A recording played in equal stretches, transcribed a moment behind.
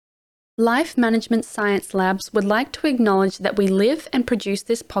Life Management Science Labs would like to acknowledge that we live and produce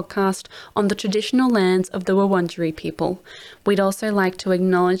this podcast on the traditional lands of the Wurundjeri people. We'd also like to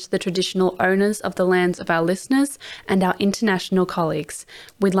acknowledge the traditional owners of the lands of our listeners and our international colleagues.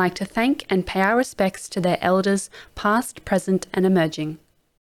 We'd like to thank and pay our respects to their elders, past, present, and emerging.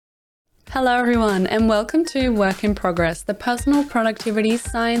 Hello everyone and welcome to Work in Progress, the Personal Productivity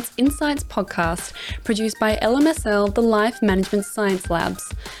Science Insights podcast produced by LMSL, the Life Management Science Labs.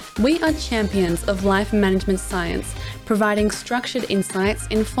 We are champions of life management science, providing structured insights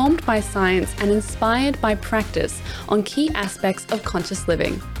informed by science and inspired by practice on key aspects of conscious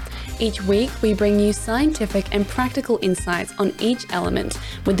living. Each week, we bring you scientific and practical insights on each element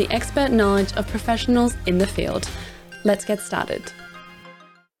with the expert knowledge of professionals in the field. Let's get started.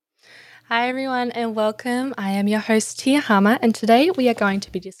 Hi everyone and welcome. I am your host Tia Harmer and today we are going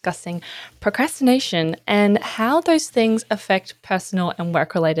to be discussing procrastination and how those things affect personal and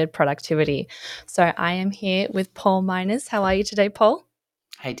work-related productivity. So I am here with Paul Miners. How are you today, Paul?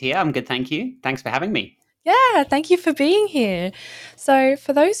 Hey Tia, I'm good, thank you. Thanks for having me. Yeah, thank you for being here. So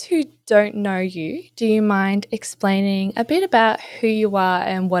for those who don't know you, do you mind explaining a bit about who you are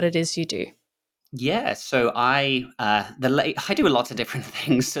and what it is you do? Yeah, so I do lots of different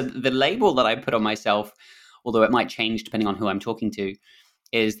things. So the label that I put on myself, although it might change depending on who I'm talking to,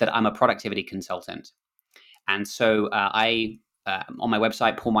 is that I'm a productivity consultant. And so on my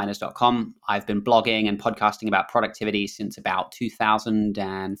website, paulminers.com, I've been blogging and podcasting about productivity since about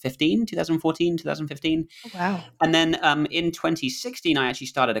 2015. Oh, wow. And then in 2016, I actually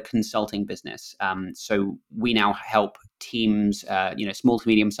started a consulting business. So we now help teams, small to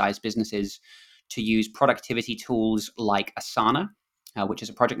medium-sized businesses to use productivity tools like Asana, which is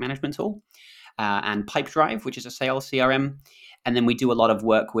a project management tool, and Pipedrive, which is a sales CRM. And then we do a lot of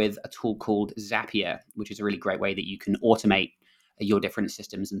work with a tool called Zapier, which is a really great way that you can automate your different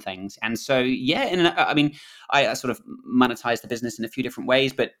systems and things. And so, I sort of monetize the business in a few different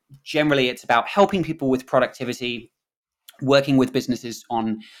ways, but generally it's about helping people with productivity, working with businesses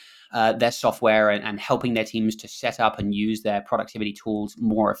on their software and helping their teams to set up and use their productivity tools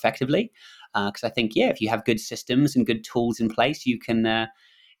more effectively. Because I think, if you have good systems and good tools in place, you can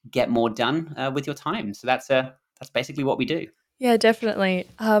get more done with your time. So that's basically what we do. Yeah, definitely.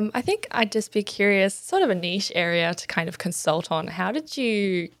 I think I'd just be curious, sort of a niche area to kind of consult on. How did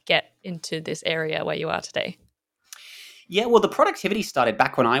you get into this area where you are today? Yeah, well, the productivity started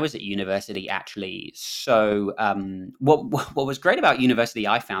back when I was at university, actually. So what was great about university,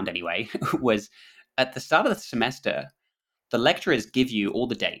 I found anyway, was at the start of the semester, the lecturers give you all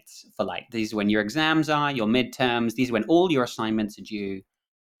the dates for these are when your exams are, your midterms, these are when all your assignments are due.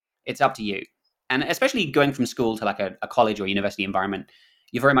 It's up to you. And especially going from school to a college or university environment,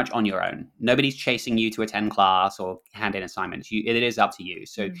 you're very much on your own. Nobody's chasing you to attend class or hand in assignments. It is up to you.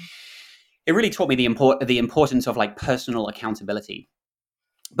 So it really taught me the importance of personal accountability.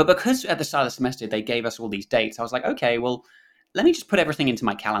 But because at the start of the semester they gave us all these dates, I was like, okay, well, let me just put everything into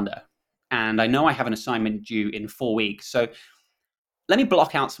my calendar. And I know I have an assignment due in 4 weeks, so let me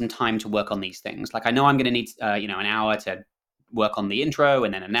block out some time to work on these things. I know I'm going to need an hour to work on the intro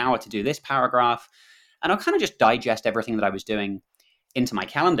and then an hour to do this paragraph, and I'll kind of just digest everything that I was doing into my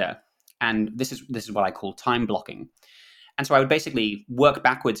calendar. And this is what I call time blocking. And so I would basically work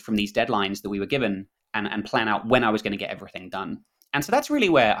backwards from these deadlines that we were given and plan out when I was going to get everything done. And so that's really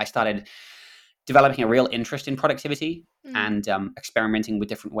where I started developing a real interest in productivity and experimenting with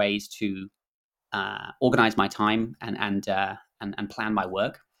different ways to organize my time and plan my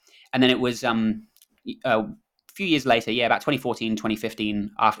work. And then it was a few years later, about 2014,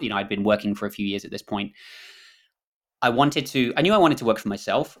 2015, after I'd been working for a few years at this point, I knew I wanted to work for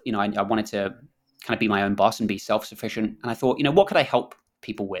myself. I wanted to kind of be my own boss and be self-sufficient. And I thought, what could I help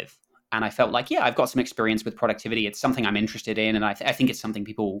people with? And I felt like, I've got some experience with productivity. It's something I'm interested in. And I think it's something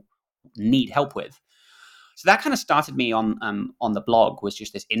people need help with. So that kind of started me on the blog, was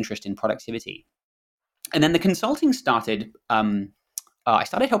just this interest in productivity. And then the consulting started. I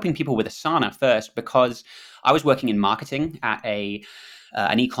started helping people with Asana first because I was working in marketing at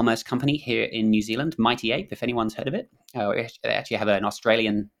an e-commerce company here in New Zealand, Mighty Ape, if anyone's heard of it. They actually have an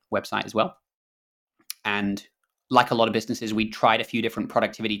Australian website as well. And like a lot of businesses, we tried a few different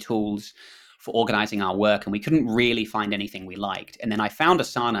productivity tools for organizing our work, and we couldn't really find anything we liked. And then I found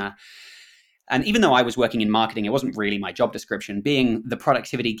Asana. And even though I was working in marketing, it wasn't really my job description. Being the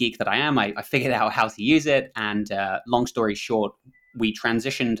productivity geek that I am, I figured out how to use it. And long story short, we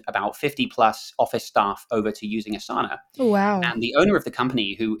transitioned about 50 plus office staff over to using Asana. Oh, wow. And the owner of the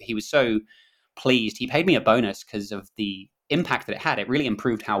company, he was so pleased, he paid me a bonus because of the impact that it had. It really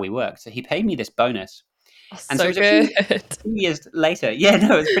improved how we worked. So he paid me this bonus. Oh, And so it so was a good. few years later. Yeah,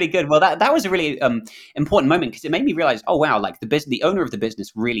 no, it was pretty good. Well, that was a really important moment because it made me realize, oh wow, like the owner of the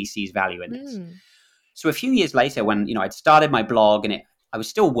business really sees value in this. Mm, So a few years later, when I'd started my blog and I was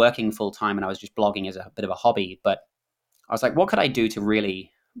still working full time and I was just blogging as a bit of a hobby, but I was like, what could I do to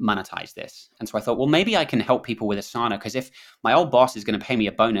really monetize this? And so I thought, well, maybe I can help people with Asana because if my old boss is going to pay me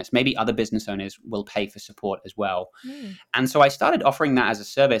a bonus, maybe other business owners will pay for support as well. mm. And so I started offering that as a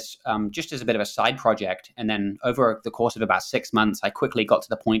service, just as a bit of a side project. And then over the course of about 6 months, I quickly got to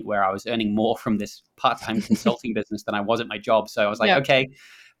the point where I was earning more from this part-time consulting business than I was at my job. So I was like, Yeah. okay,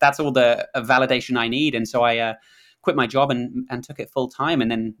 that's all the validation I need. And so I quit my job and took it full time.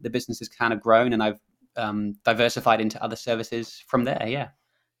 And then the business has kind of grown, and I've diversified into other services from there. Yeah.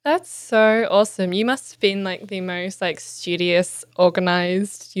 That's so awesome. You must have been like the most like studious,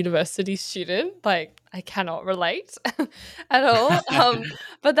 organized university student. Like I cannot relate at all.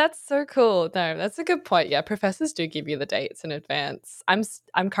 But that's so cool. No, that's a good point. Yeah, professors do give you the dates in advance.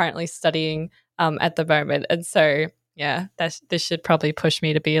 I'm currently studying at the moment, and so yeah, this should probably push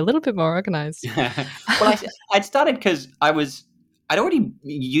me to be a little bit more organized. Well, I'd started because I'd already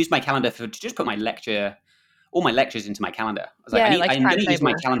used my calendar to just put all my lectures into my calendar. I was like, Yeah, like I'm going to use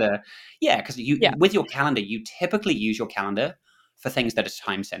my timetable. calendar. Yeah, because Yeah. with your calendar, you typically use your calendar for things that are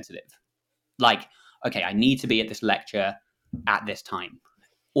time sensitive. Like, okay, I need to be at this lecture at this time,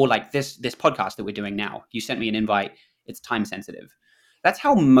 or like this podcast that we're doing now. You sent me an invite. It's time sensitive. That's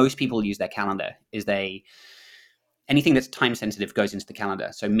how most people use their calendar. Is they anything that's time sensitive goes into the calendar.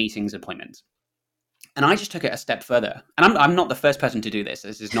 So meetings, appointments. And I just took it a step further. And I'm not the first person to do this.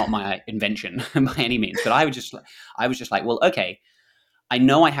 This is not my invention by any means. But I was just like, well, okay, I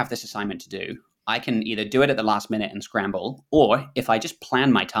know I have this assignment to do. I can either do it at the last minute and scramble, or if I just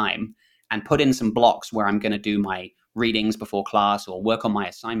plan my time and put in some blocks where I'm going to do my readings before class or work on my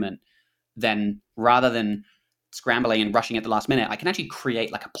assignment, then rather than scrambling and rushing at the last minute, I can actually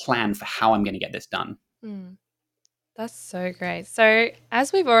create like a plan for how I'm going to get this done. Mm. That's so great. So,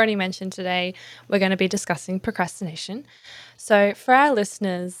 as we've already mentioned today, we're going to be discussing procrastination. So, for our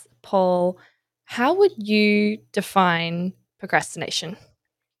listeners, Paul, how would you define procrastination?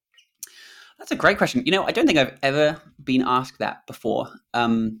 That's a great question. I don't think I've ever been asked that before.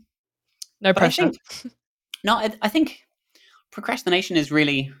 No But I pressure. think no, I think procrastination is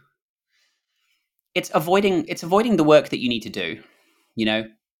really it's avoiding the work that you need to do. You know,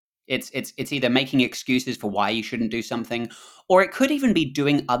 it's either making excuses for why you shouldn't do something, or it could even be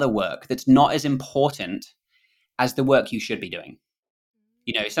doing other work that's not as important as the work you should be doing.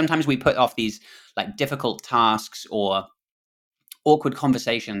 Sometimes we put off these like difficult tasks or awkward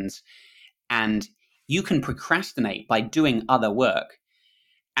conversations, and you can procrastinate by doing other work.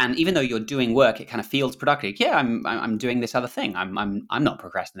 And even though you're doing work, it kind of feels productive. Yeah, I'm doing this other thing. I'm not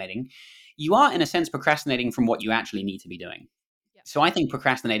procrastinating. You are, in a sense, procrastinating from what you actually need to be doing. Yeah. So I think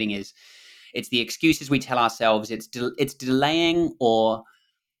procrastinating it's the excuses we tell ourselves. It's delaying or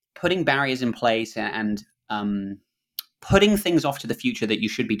putting barriers in place and putting things off to the future that you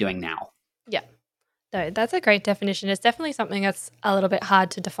should be doing now. Yeah. No, that's a great definition. It's definitely something that's a little bit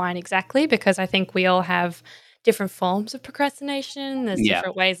hard to define exactly because I think we all have different forms of procrastination. There's Yeah,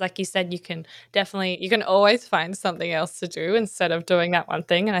 different ways, like you said, you can always find something else to do instead of doing that one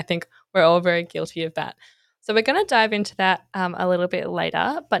thing. And I think we're all very guilty of that. So we're going to dive into that a little bit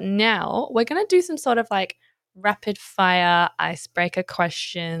later. But now we're going to do some sort of like rapid fire icebreaker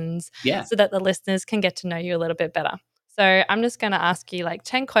questions yeah, so that the listeners can get to know you a little bit better. So I'm just going to ask you like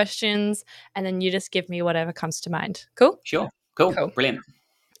 10 questions and then you just give me whatever comes to mind. Cool? sure, cool, Cool. brilliant.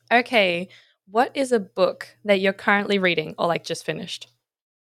 Okay. What is a book that you're currently reading or like just finished?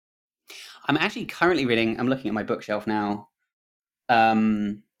 I'm actually currently reading. I'm looking at my bookshelf now.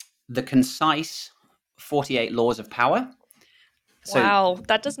 Um, the concise 48 Laws of Power. So Wow,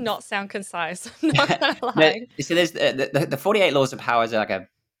 that does not sound concise. I'm not gonna lie. so there's the 48 Laws of Power is like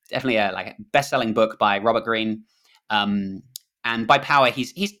definitely a best-selling book by Robert Greene. Um, and by power,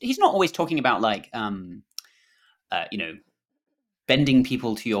 he's not always talking about like uh, you know bending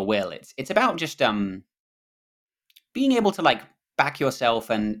people to your will. It's about just being able to like back yourself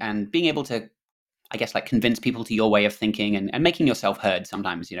and being able to, I guess, like convince people to your way of thinking and making yourself heard.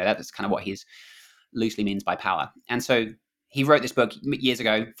 Sometimes that's kind of what he's loosely means by power. And so he wrote this book years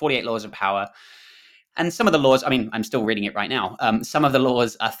ago, 48 Laws of Power. And some of the laws, I mean, I'm still reading it right now. Some of the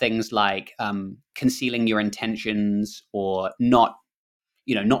laws are things like concealing your intentions or not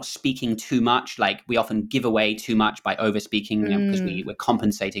speaking too much. Like we often give away too much by over speaking because Mm, we're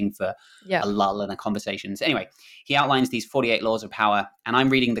compensating for yeah. a lull in the conversations. Anyway, he outlines these 48 laws of power, and I'm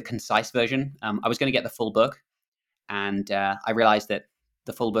reading the concise version. I was going to get the full book, and I realized that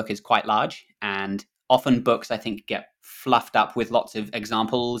the full book is quite large and often books I think get fluffed up with lots of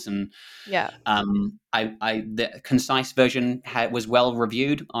examples, and Yeah. the concise version was well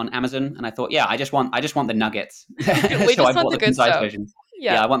reviewed on Amazon, and I thought, yeah, I just want the nuggets, We so I just want bought the the good concise stuff. version.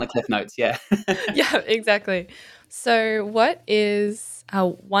 Yeah. Yeah, I want the cliff notes. Yeah. Yeah, exactly. So, what is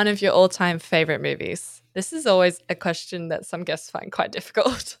one of your all-time favorite movies? This is always a question that some guests find quite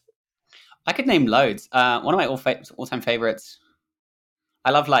difficult. I could name loads. One of my all-time favorites.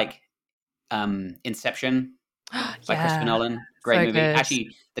 I love like Inception by Christopher Yeah, Nolan. Great so movie. good. Actually,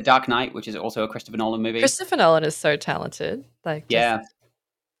 The Dark Knight, which is also a Christopher Nolan movie. Christopher Nolan is so talented. Like Yeah,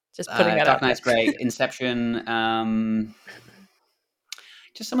 just putting that Dark out there. Knight's great. Inception.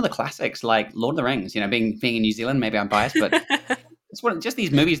 Just some of the classics like Lord of the Rings. Being in New Zealand, maybe I'm biased, but just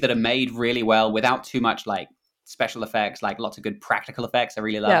these movies that are made really well without too much like special effects, like lots of good practical effects. I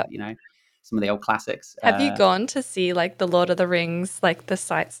really love. Yeah. Some of the old classics. Have you gone to see like the Lord of the Rings, like the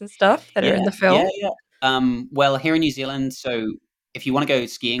sites and stuff that are in Yeah, the yeah, film? yeah. Well, here in New Zealand, so if you want to go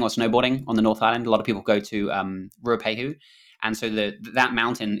skiing or snowboarding on the North Island, a lot of people go to Ruapehu, and so that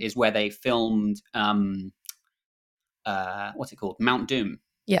mountain is where they filmed what's it called, Mount Doom.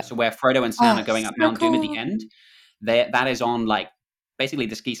 Yeah. So where Frodo and Sam Oh, are going up so Mount Doom at the cool. end, that is on like basically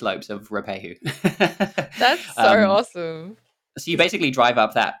the ski slopes of Ruapehu. That's so um, awesome. so you basically drive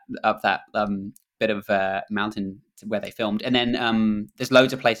up that bit of mountain to where they filmed, and then there's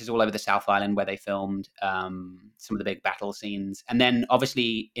loads of places all over the South Island where they filmed some of the big battle scenes, and then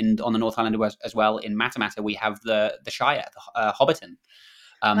obviously on the North Island as well in Matamata we have the Shire, the Hobbiton.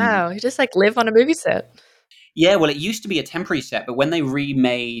 Um, Wow, you just like live on a movie set. yeah, well, it used to be a temporary set, but when they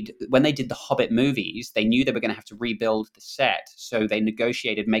did the Hobbit movies, they knew they were going to have to rebuild the set, so they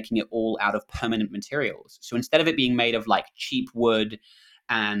negotiated making it all out of permanent materials. So instead of it being made of like cheap wood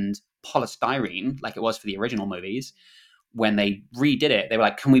and polystyrene, like it was for the original movies, when they redid it, they were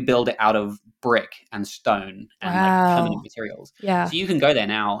like, "Can we build it out of brick and stone and like permanent Wow. materials?" Yeah. So you can go there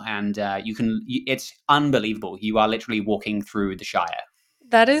now, and it's unbelievable. You are literally walking through the Shire.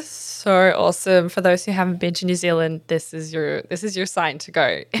 That is so awesome. For those who haven't been to New Zealand, this is your sign to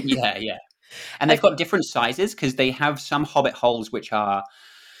go. Yeah, yeah. And they've I, got different sizes because they have some hobbit holes which are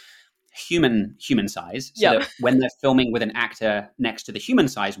human size, so yep. that when they're filming with an actor next to the human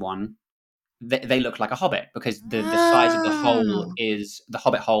size one, they look like a hobbit because the size of Ah. the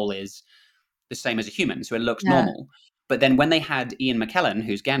hobbit hole is the same as a human, so it looks Yeah. normal. But then when they had Ian McKellen,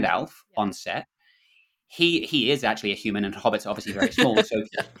 who's Gandalf, Yeah. on set, he is actually a human, and hobbits are obviously very small, so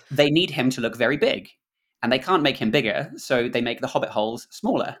Yeah. they need him to look very big, and they can't make him bigger, so they make the hobbit holes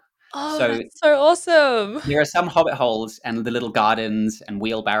smaller. Oh, So that's so awesome. there are some hobbit holes and the little gardens and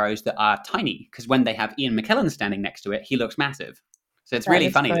wheelbarrows that are tiny because when they have Ian McKellen standing next to it, he looks massive. So it's That really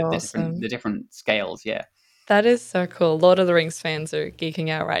is funny so that awesome. the different scales. Yeah, That is so cool. Lord of the Rings fans are geeking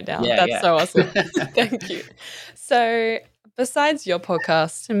out right now. yeah, That's yeah. so awesome. Thank you. So, besides your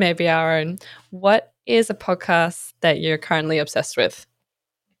podcast and maybe our own, what is a podcast that you're currently obsessed with?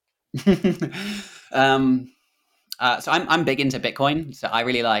 um, so I'm big into Bitcoin. So I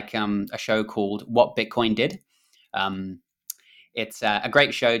really like a show called What Bitcoin Did. Um, it's a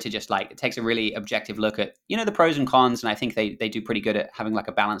great show to just like it takes a really objective look at the pros and cons, and I think they do pretty good at having like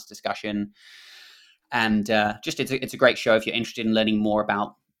a balanced discussion. And just it's a great show if you're interested in learning more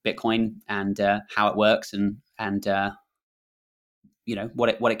about Bitcoin and how it works and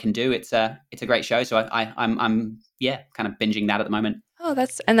what it can do. It's a great show. So I'm yeah kind of binging that at the moment. Oh,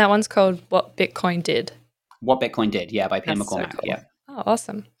 and that one's called What Bitcoin Did. What Bitcoin Did, yeah, by Peter That's so McCormack. cool. Yeah, Oh,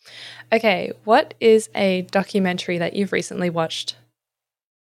 awesome. Okay, what is a documentary that you've recently watched?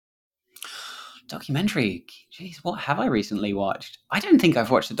 documentary. Jeez, what have I recently watched? I don't think I've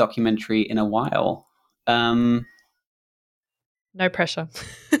watched a documentary in a while. Um, No pressure.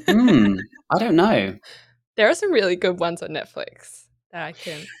 hmm, I don't know. There are some really good ones on Netflix that I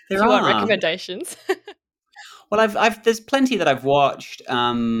can, if There you want are. recommendations. Well, I've there's plenty that I've watched.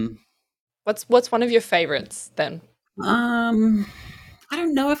 What's one of your favorites then? Um, I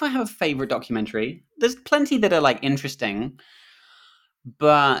don't know if I have a favorite documentary. There's plenty that are like interesting,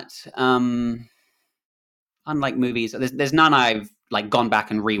 but unlike movies, there's none I've like gone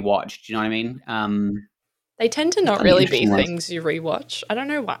back and rewatched. Do you know what I mean? They tend to There's not plenty of really be interesting ones. things you rewatch. I don't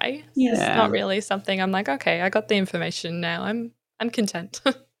know why. It's just not Yeah, really something I'm like, okay, I got the information now. I'm content.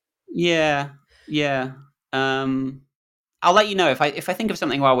 yeah, yeah. Um, I'll let you know if I think of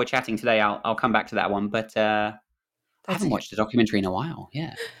something while we're chatting today. I'll come back to that one. But I That's haven't okay. watched a documentary in a while.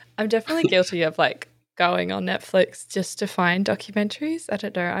 Yeah. I'm definitely guilty of like going on Netflix just to find documentaries. I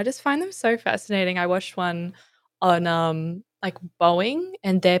don't know. I just find them so fascinating. I watched one on like Boeing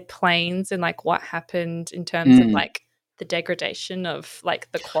and their planes and like what happened in terms of Mm, like the degradation of like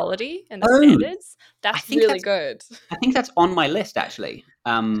the quality and the Oh, standards. I That's think really that's good. I think that's on my list actually.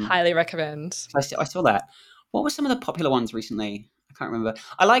 Highly recommend. So I saw that. What were some of the popular ones recently? I can't remember.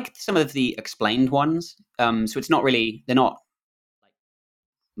 I liked some of the explained ones. So it's not really they're not like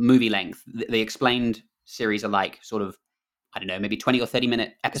movie length. The explained series are like sort of I don't know, maybe 20 or 30-minute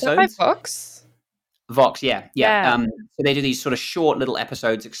Is that by episodes. Vox? Vox, yeah, yeah. Yeah. So they do these sort of short little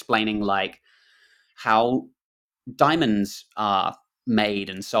episodes explaining like how diamonds are made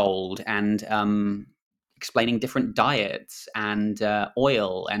and sold, and explaining different diets and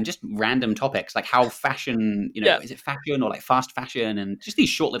oil and just random topics like how fashion, Yeah. is it fashion or like fast fashion, and just these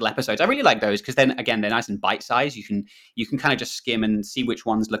short little episodes. I really like those because then again they're nice and bite sized. You can kind of just skim and see which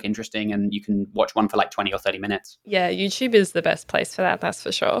ones look interesting, and you can watch one for like 20 or 30 minutes. Yeah, YouTube is the best place for that, that's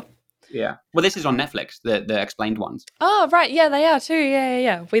for sure. Yeah. Well, this is on Netflix, the explained ones. Oh, right. Yeah, they are too.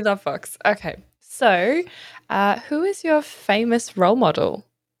 Yeah. We love Vox. Okay. So, who is your famous role model?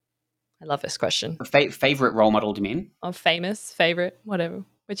 I love this question. Favorite role model, do you mean? Or famous, favorite, whatever,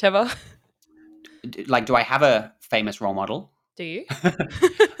 whichever. Like, do I have a famous role model? Do you?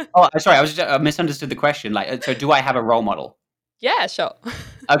 Oh, sorry, I misunderstood the question. Like, so do I have a role model? Yeah, sure.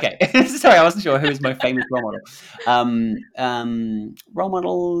 Okay, sorry, I wasn't sure who is my famous role model. Role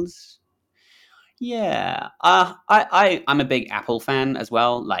models. Yeah, I'm a big Apple fan as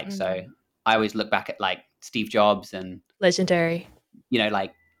well. Like, so Mm. I always look back at like Steve Jobs and Legendary.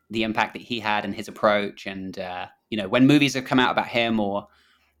 like the impact that he had and his approach, and when movies have come out about him, or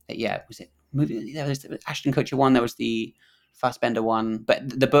yeah, was it movie? There was the Ashton Kutcher one. There was the Fassbender one.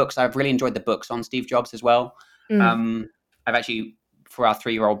 But the books, I've really enjoyed the books on Steve Jobs as well. Mm. I've actually, for our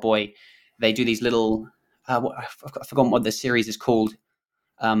 3-year-old boy, they do these little. I've forgotten what the series is called.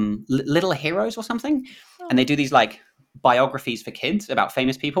 Little Heroes or something, and they Oh. do these like biographies for kids about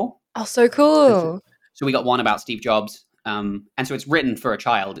famous people. Oh, so And so, cool. so we got one about Steve Jobs, and so it's written for a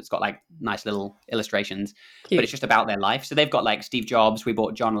child. It's got like nice little illustrations, but it's Cute. just about their life. So they've got like Steve Jobs. We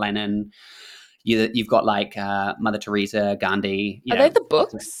bought John Lennon. You've got like Mother Teresa, Gandhi. Are they the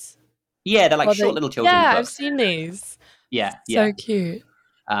Lots of books? yeah, they're like Or short they little children's Yeah, I've books. seen these. Yeah, yeah. So cute.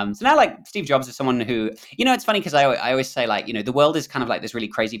 So now, like Steve Jobs is someone who, it's funny because I always say like, the world is kind of like this really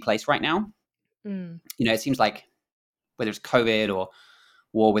crazy place right now. Mm. It seems like whether it's COVID or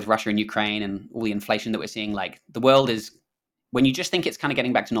war with Russia and Ukraine and all the inflation that we're seeing, like the world is, when you just think it's kind of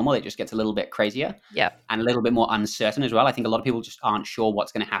getting back to normal, it just gets a little bit crazier Yeah. and a little bit more uncertain as well. I think a lot of people just aren't sure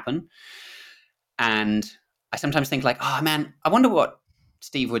what's going to happen. And I sometimes think like, oh man, I wonder what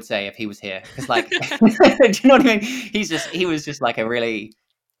Steve would say if he was here. Because like, do you know what I mean? He was just like a really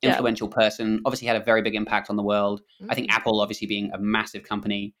Yeah. influential person. Obviously had a very big impact on the world. I think Mm. Apple, obviously being a massive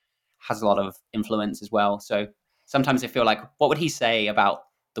company, has a lot of influence as well. So sometimes I feel like, what would he say about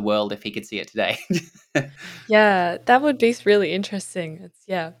the world if he could see it today? Yeah, that would be really interesting.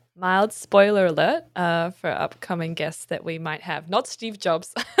 It's mild spoiler alert for upcoming guests that we might have. Not Steve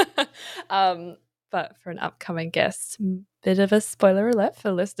Jobs, but for an upcoming guest. Bit of a spoiler alert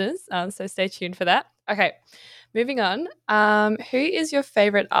for listeners. So stay tuned for that. Okay, moving on. Who is your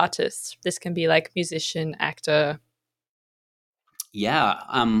favorite artist? This can be like musician, actor. Yeah,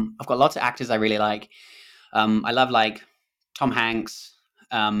 I've got lots of actors I really like. I love like Tom Hanks.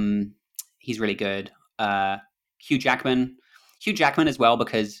 He's really good. Hugh Jackman. Hugh Jackman as well,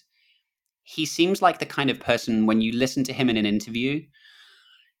 because he seems like the kind of person when you listen to him in an interview,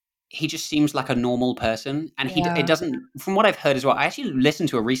 he just seems like a normal person. And it Yeah. doesn't, from what I've heard as well, I actually listened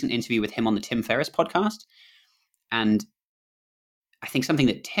to a recent interview with him on the Tim Ferriss podcast. And I think something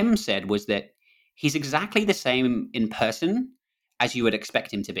that Tim said was that he's exactly the same in person as you would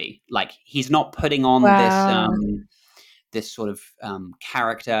expect him to be. Like he's not putting on Wow. this sort of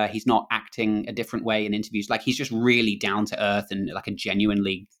character. He's not acting a different way in interviews. Like he's just really down to earth and like a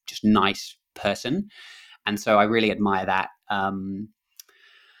genuinely just nice person. And so I really admire that.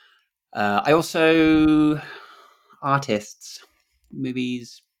 I also artists,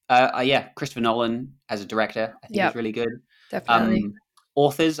 movies. Yeah, Christopher Nolan as a director, I think is Yep, really good. definitely.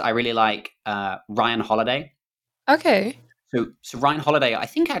 Authors, I really like Ryan Holiday. Okay. So Ryan Holiday, I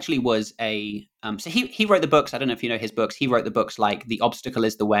think actually was a so he wrote the books. I don't know if you know his books. He wrote the books like The Obstacle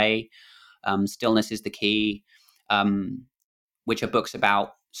is the Way, Stillness is the Key, which are books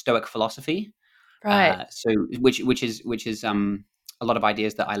about Stoic philosophy. Right. So which is a lot of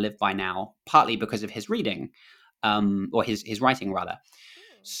ideas that I live by now, partly because of his reading, or his writing rather.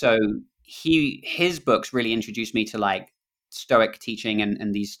 So his books really introduced me to like Stoic teaching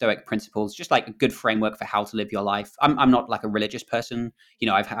and these Stoic principles, just like a good framework for how to live your life. I'm not like a religious person,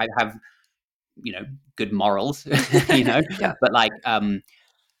 I have good morals, Yeah. but like I'm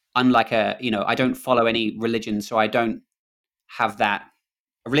like I don't follow any religion, so I don't have that.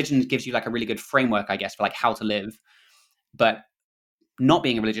 Religion gives you like a really good framework, I guess, for like how to live. But not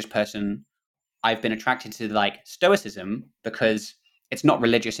being a religious person, I've been attracted to like Stoicism because it's not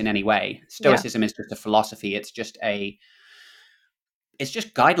religious in any way. Yeah. Stoicism is just a philosophy. It's just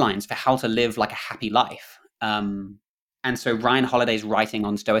guidelines for how to live like a happy life. And so Ryan Holiday's writing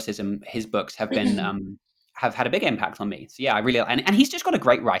on Stoicism, his books have had a big impact on me. So yeah, I really and he's just got a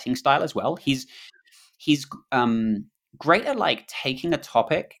great writing style as well. He's great at like taking a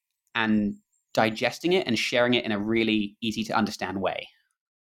topic and digesting it and sharing it in a really easy to understand way.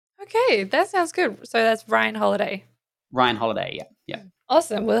 Okay, that sounds good. So that's Ryan Holiday. Ryan Holiday, yeah, yeah.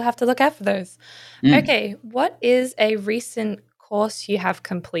 Awesome. We'll have to look out for those. Mm. Okay, what is a recent course you have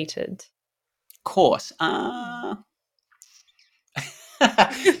completed? Course. Hmm.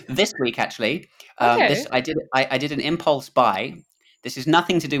 This week actually, this Okay. I did an impulse buy. This is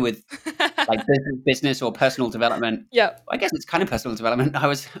nothing to do with like business or personal development. Yep. I guess it's kind of personal development. I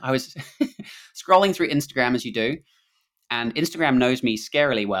was scrolling through Instagram as you do, and Instagram knows me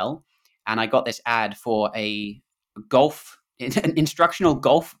scarily well, and I got this ad for a golf an instructional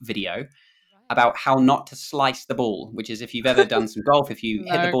golf video Right. about how not to slice the ball, which is if you've ever done some golf, if you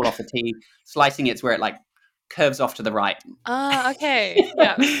hit the No. ball off the tee, slicing it's where it like curves off to the right. Ah, okay.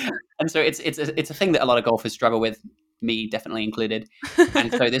 Yeah. And so it's a thing that a lot of golfers struggle with, me definitely included.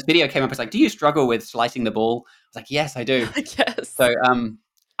 And so this video came up. It's like, do you struggle with slicing the ball? I was like, yes, I do. Yes. So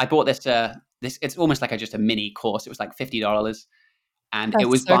I bought this. It's almost like just a mini course. It was like $50, and it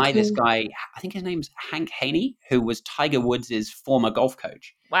was That's so by this cool. guy. I think his name's Hank Haney, who was Tiger Woods' former golf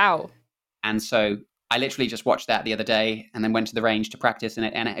coach. Wow. And so I literally just watched that the other day, and then went to the range to practice, and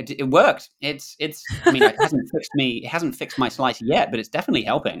it worked. It's. I mean, it hasn't fixed my slice yet, but it's definitely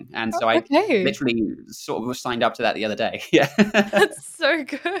helping. And so I Okay. literally sort of was signed up to that the other day. Yeah. That's so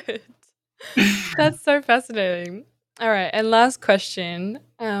good. That's so fascinating. All right, and last question.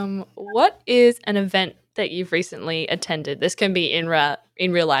 What is an event that you've recently attended? This can be in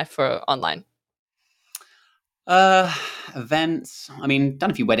real life or online. Uh, Events. I mean,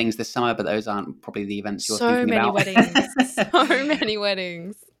 done a few weddings this summer, but those aren't probably the events you're So thinking many about. weddings. So many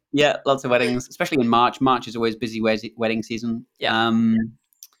weddings. Yeah, lots of weddings, especially in March. March is always busy wedding season. Yeah.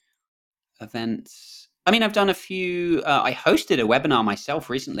 Events. I mean, I've done a few. I hosted a webinar myself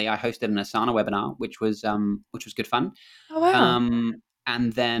recently. I hosted an Asana webinar, which was good fun. Oh wow.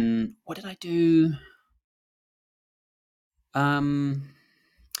 And then what did I do? Um,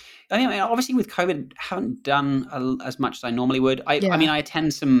 I mean, obviously with COVID, haven't done as much as I normally would. I Yeah. mean, I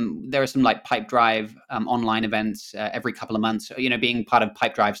attend some. There are some like Pipe Drive online events every couple of months. You know, being part of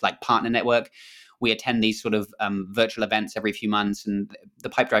Pipe Drive's like partner network, we attend these sort of virtual events every few months, and the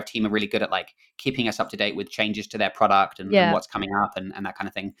Pipe Drive team are really good at like keeping us up to date with changes to their product and Yeah. what's coming up and that kind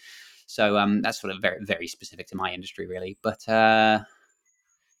of thing. So that's sort of very very specific to my industry, really. But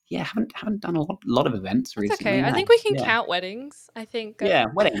yeah, haven't done a lot of events That's okay. recently. I No, think we can yeah, count weddings. I think yeah,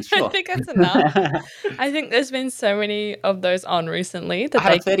 weddings, I sure. think that's enough. I think there's been so many of those on recently I that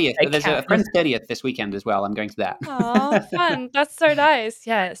have a 30th. they There's count a as friend's 30th this weekend as well. I'm going to aw, that. fun. That's so nice.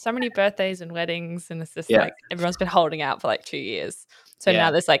 Yeah, so many birthdays and weddings, and it's just Yeah, like everyone's been holding out for like 2 years. So now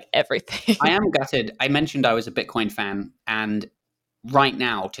yeah. there's like I everything. am gutted. I mentioned I was a Bitcoin fan, and right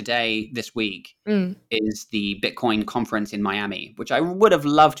now, today, this week, Mm. is the Bitcoin conference in Miami, which I would have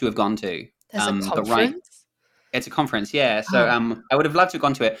loved to have gone to. There's a But right, conference? it's a conference, yeah. So Oh, I would have loved to have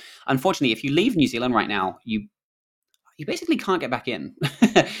gone to it. Unfortunately, if you leave New Zealand right now, you basically can't get back in.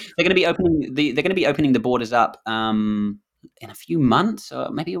 They're going to be opening the borders up in a few months, or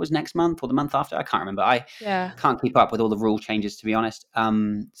maybe it was next month or the month after. I can't remember. I yeah. can't keep up with all the rule changes, to be honest.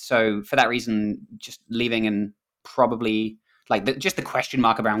 So for that reason, just leaving and probably like just the question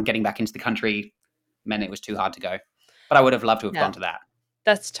mark around getting back into the country meant it was too hard to go. But I would have loved to have Yeah. gone to that.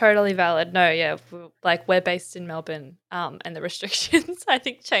 That's totally valid. No, yeah, like we're based in Melbourne, and the restrictions I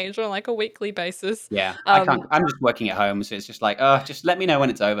think change on like a weekly basis. Yeah, I can't. Um, I'm just working at home, so it's just like, just let me know when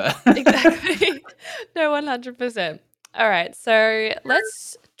it's over. exactly. No, 100%. All right, so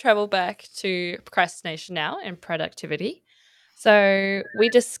let's travel back to procrastination now and productivity. So we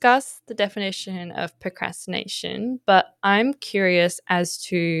discussed the definition of procrastination, but I'm curious as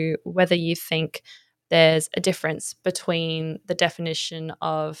to whether you think there's a difference between the definition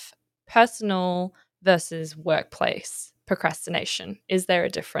of personal versus workplace procrastination. Is there a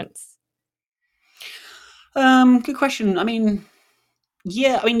difference? Good question. I mean,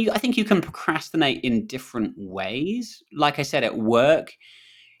 yeah, I mean, I think you can procrastinate in different ways. Like I said, at work,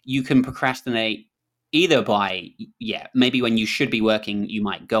 you can procrastinate either by, yeah, maybe when you should be working, you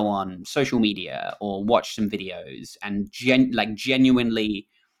might go on social media or watch some videos and genuinely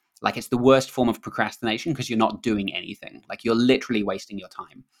Like it's the worst form of procrastination because you're not doing anything. Like you're literally wasting your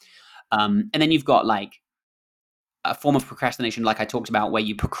time. And then you've got like a form of procrastination, like I talked about, where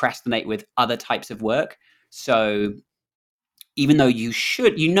you procrastinate with other types of work. So even though you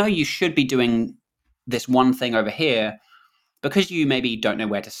should be doing this one thing over here, because you maybe don't know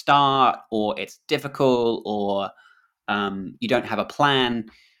where to start, or it's difficult, or you don't have a plan,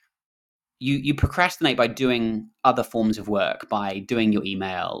 you procrastinate by doing other forms of work, by doing your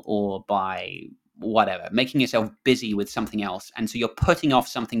email or by whatever, making yourself busy with something else. And so you're putting off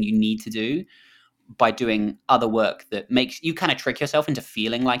something you need to do by doing other work that makes you kind of trick yourself into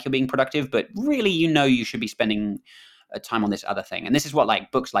feeling like you're being productive, but really, you should be spending time on this other thing. And this is what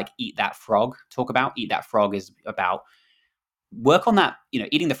like books like Eat That Frog talk about. Eat That Frog is about work on that.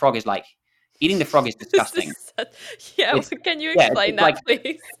 Eating the frog is like eating the frog is This disgusting. is yeah, It's can you yeah, explain it's like that,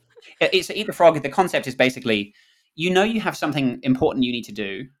 please? it's Eat the Frog. The concept is basically, you have something important you need to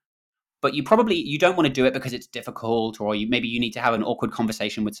do, but you don't want to do it because it's difficult, or maybe you need to have an awkward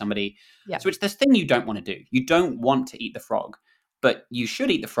conversation with somebody. Yeah. So it's this thing you don't want to do. You don't want to eat the frog, but you should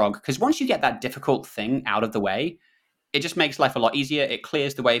eat the frog, because once you get that difficult thing out of the way, it just makes life a lot easier. It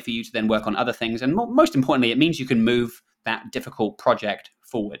clears the way for you to then work on other things, and most importantly, it means you can move that difficult project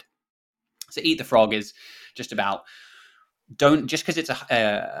forward. So Eat the Frog is just about, don't, just because it's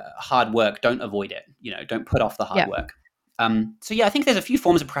a hard work, don't avoid it. Don't put off the hard Yeah. work. So yeah, I think there's a few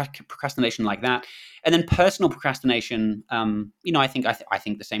forms of procrastination like that, and then personal procrastination. I think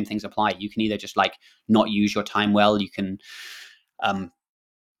the same things apply. You can either just like not use your time well. You can um,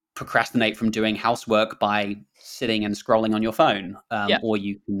 procrastinate from doing housework by sitting and scrolling on your phone, Yeah. or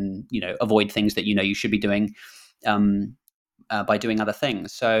you can avoid things that you should be doing. Um, by doing other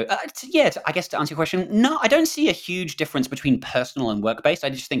things. So, I guess to answer your question, no, I don't see a huge difference between personal and work-based. I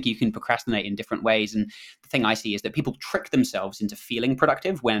just think you can procrastinate in different ways. And the thing I see is that people trick themselves into feeling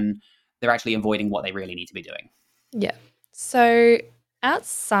productive when they're actually avoiding what they really need to be doing. Yeah. So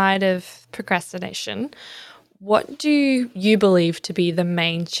outside of procrastination, what do you believe to be the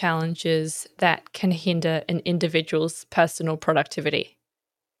main challenges that can hinder an individual's personal productivity?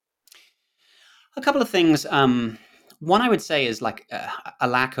 A couple of things. One I would say is like a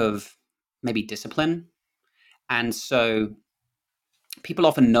lack of maybe discipline. And so people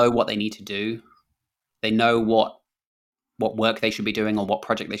often know what they need to do. They know what work they should be doing or what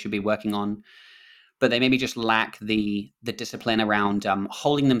project they should be working on, but they maybe just lack the discipline around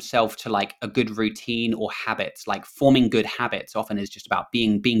holding themselves to like a good routine or habits. Like forming good habits often is just about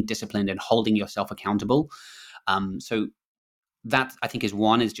being disciplined and holding yourself accountable. So that, I think, is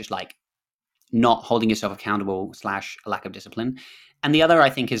one, is just like not holding yourself accountable slash a lack of discipline. And the other, I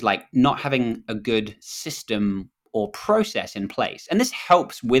think, is like not having a good system or process in place. And this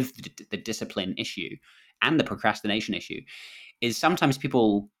helps with the discipline issue and the procrastination issue. Is sometimes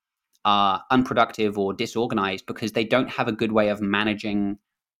people are unproductive or disorganized because they don't have a good way of managing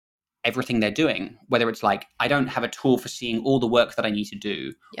everything they're doing. Whether it's like, I don't have a tool for seeing all the work that I need to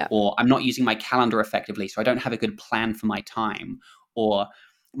do, Yeah. or I'm not using my calendar effectively, so I don't have a good plan for my time, or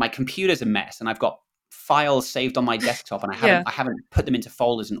my computer's a mess and I've got files saved on my desktop and I haven't Yeah. I haven't put them into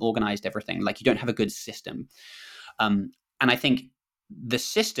folders and organized everything. Like, you don't have a good system. And I think the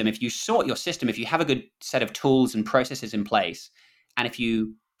system, if you sort your system, if you have a good set of tools and processes in place, and if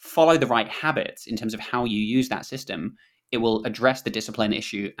you follow the right habits in terms of how you use that system, it will address the discipline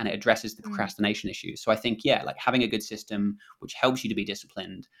issue and it addresses the Mm. procrastination issue. So I think, yeah, like having a good system which helps you to be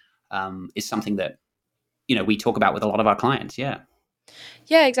disciplined is something that we talk about with a lot of our clients. Yeah.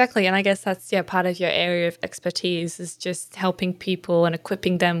 Yeah, exactly. And I guess that's part of your area of expertise is just helping people and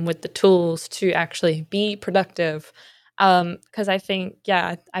equipping them with the tools to actually be productive. Because I think,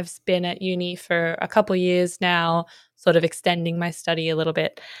 I've been at uni for a couple years now, sort of extending my study a little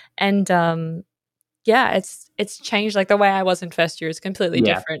bit. And it's changed. Like the way I was in first year is completely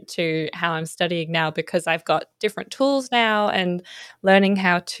Yeah. different to how I'm studying now because I've got different tools now and learning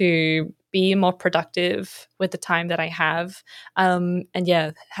how to be more productive with the time that I have. And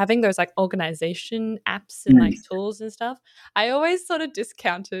having those like organization apps and like Mm. tools and stuff, I always sort of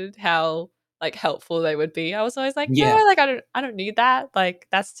discounted how like helpful they would be. I was always like, no, Yeah. like I don't need that. Like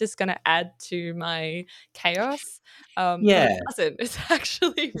that's just gonna add to my chaos. But it Yeah. doesn't. It's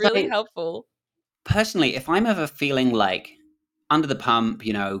actually 'Cause really helpful. personally, if I'm ever feeling like under the pump,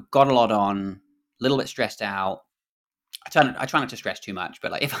 got a lot on, a little bit stressed out, I try not to stress too much,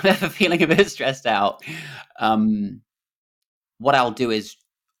 but like if I'm ever feeling a bit stressed out, um, what I'll do is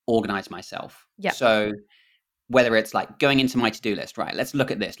organize myself. Yeah. So whether it's like going into my to-do list, right? Let's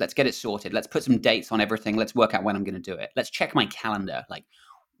look at this. Let's get it sorted. Let's put some dates on everything. Let's work out when I'm going to do it. Let's check my calendar. Like,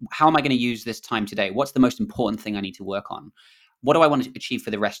 how am I going to use this time today? What's the most important thing I need to work on? what do I want to achieve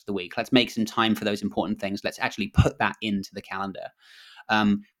for the rest of the week? Let's make some time for those important things. Let's actually put that into the calendar.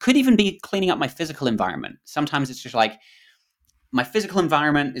 Could even be cleaning up my physical environment. Sometimes it's just like my physical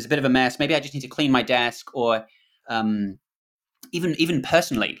environment is a bit of a mess. Maybe I just need to clean my desk, or um, even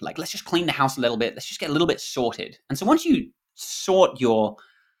personally, like let's just clean the house a little bit. Let's just get a little bit sorted. And so once you sort your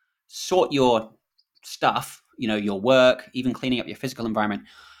stuff, your work, even cleaning up your physical environment,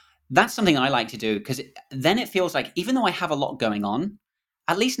 that's something I like to do, because then it feels like even though I have a lot going on,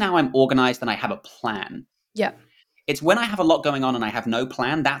 at least now I'm organized and I have a plan. Yeah. It's when I have a lot going on and I have no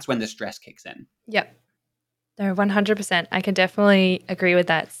plan, that's when the stress kicks in. Yeah. No, 100%. I can definitely agree with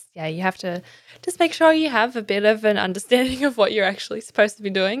that. Yeah, you have to just make sure you have a bit of an understanding of what you're actually supposed to be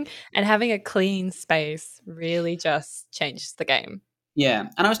doing, and having a clean space really just changes the game. Yeah,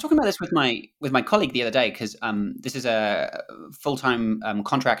 and I was talking about this with my colleague the other day, because this is a full time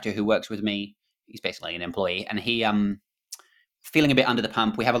contractor who works with me. He's basically an employee, and he feeling a bit under the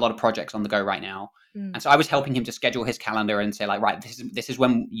pump. We have a lot of projects on the go right now, Mm. and so I was helping him to schedule his calendar and say, like, right, this is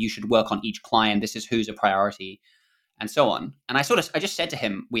when you should work on each client. This is who's a priority, and so on. And I just said to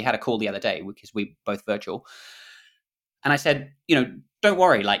him, we had a call the other day because we both virtual, and I said, don't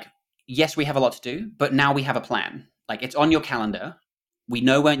worry, like, yes, we have a lot to do, but now we have a plan. Like, it's on your calendar. We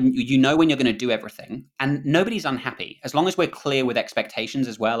know when you're going to do everything, and nobody's unhappy as long as we're clear with expectations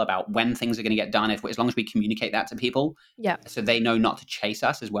as well about when things are going to get done. As long as we communicate that to people, Yeah. so they know not to chase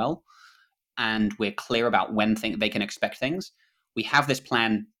us as well, and we're clear about when they can expect things. We have this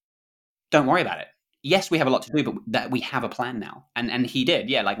plan. Don't worry about it. Yes, we have a lot to do, but that we have a plan now. And he did.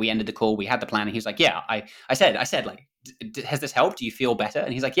 Yeah, like, we ended the call, we had the plan, and he was like, yeah, I said like, has this helped? Do you feel better?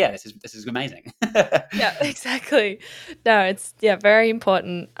 And he's like, yeah, this is amazing. Yeah, exactly. No, it's very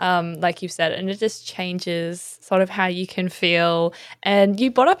important, like you said, and it just changes sort of how you can feel. And you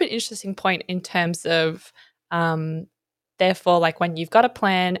brought up an interesting point in terms of, um, therefore, like when you've got a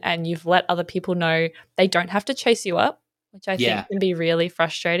plan and you've let other people know, they don't have to chase you up, which I think Yeah, can be really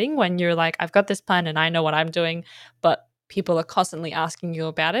frustrating when you're like, I've got this plan and I know what I'm doing, but people are constantly asking you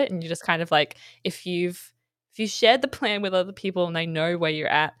about it, and you're just kind of like, if you shared the plan with other people and they know where you're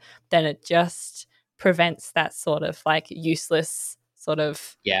at, then it just prevents that sort of like useless sort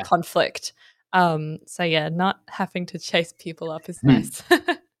of yeah. conflict. So yeah, not having to chase people up is Hmm. nice.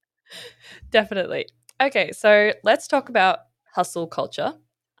 Definitely. Okay, so let's talk about hustle culture.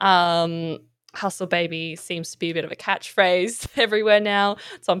 Um, Hustle baby seems to be a bit of a catchphrase everywhere now.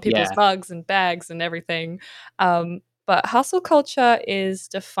 It's on people's Yeah, mugs and bags and everything. But hustle culture is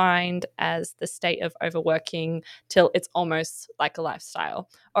defined as the state of overworking till it's almost like a lifestyle,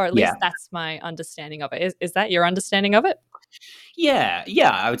 or at yeah, least that's my understanding of it. Is that your understanding of it? yeah.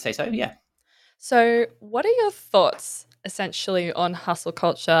 I would say so. Yeah. So, what are your thoughts essentially on hustle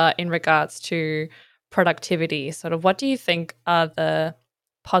culture in regards to productivity? Sort of what do you think are the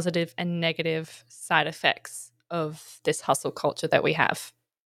positive and negative side effects of this hustle culture that we have?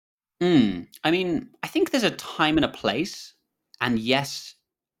 I mean, I think there's a time and a place, and yes,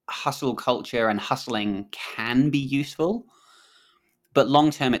 hustle culture and hustling can be useful, but long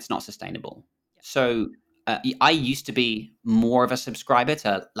term, it's not sustainable. So I used to be more of a subscriber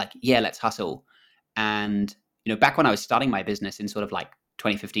to, like, yeah, let's hustle. And, back when I was starting my business in sort of like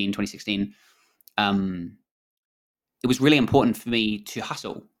 2015, 2016, um, it was really important for me to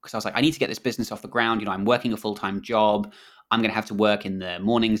hustle, because I was like, I need to get this business off the ground. I'm working a full time job. I'm going to have to work in the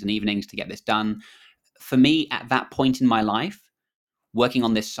mornings and evenings to get this done. For me, at that point in my life, working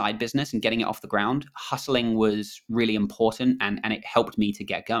on this side business and getting it off the ground, hustling was really important, and it helped me to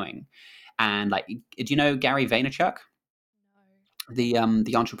get going. And, like, do you know Gary Vaynerchuk, the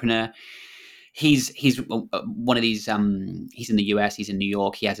entrepreneur? He's one of these. He's in the US. He's in New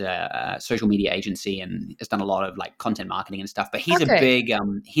York. He has a social media agency and has done a lot of, like, content marketing and stuff. But Okay.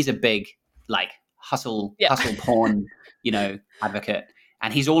 he's a big, like, Yeah. hustle porn, advocate,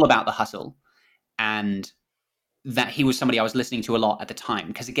 and he's all about the hustle. And that he was somebody I was listening to a lot at the time,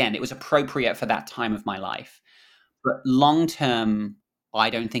 because, again, it was appropriate for that time of my life. But long term, I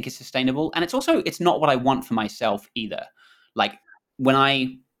don't think it's sustainable, and it's not what I want for myself either. Like, when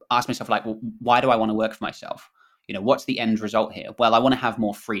I ask myself, like, well, why do I want to work for myself? What's the end result here? Well, I want to have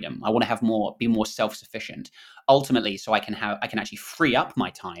more freedom. I want to be more self sufficient. Ultimately, so I can actually free up my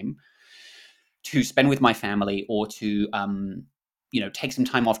time to spend with my family, or to take some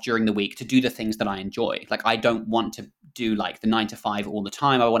time off during the week to do the things that I enjoy. Like, I don't want to do, like, the 9 to 5 all the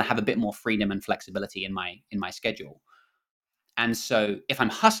time. I want to have a bit more freedom and flexibility in my schedule. And so if I'm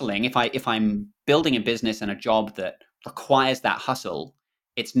hustling, if I'm building a business and a job that requires that hustle,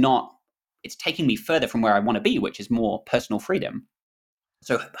 it's taking me further from where I want to be, which is more personal freedom.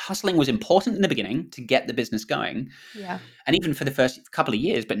 So hustling was important in the beginning to get the business going, Yeah. and even for the first couple of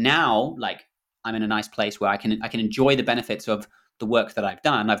years. But now, like, I'm in a nice place where I can enjoy the benefits of the work that I've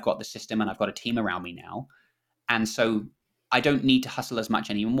done. I've got the system and I've got a team around me now, and so I don't need to hustle as much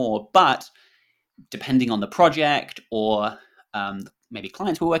anymore. But depending on the project or maybe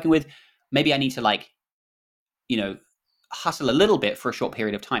clients we're working with, maybe I need to, like, you know, hustle a little bit for a short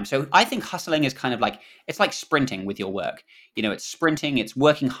period of time. So I think hustling is kind of like, it's like sprinting with your work. It's sprinting, it's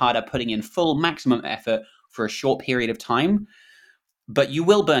working harder, putting in full maximum effort for a short period of time, but you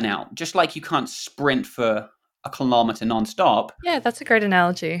will burn out. Just like you can't sprint for a kilometer nonstop, Yeah, that's a great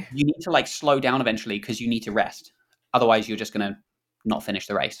analogy. you need to, like, slow down eventually because you need to rest. Otherwise, you're just going to not finish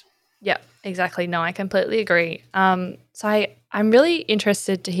the race. Yeah, exactly. No, I completely agree. I'm really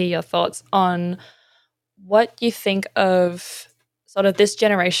interested to hear your thoughts on what you think of sort of this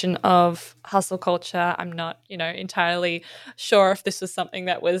generation of hustle culture. I'm not, entirely sure if this was something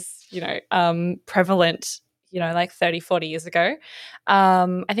that was, prevalent, like 30, 40 years ago.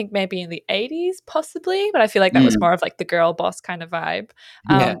 I think maybe in the 80s, possibly, but I feel like that was Mm, more of like the girl boss kind of vibe.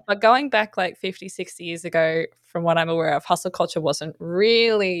 yeah. But going back like 50, 60 years ago, from what I'm aware of, hustle culture wasn't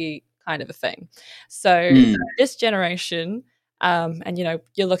really kind of a thing. So Mm, this generation, and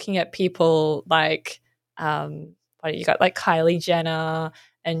you're looking at people like you got like Kylie Jenner,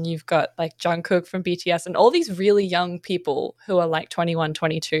 and you've got like Jungkook from BTS, and all these really young people who are like 21,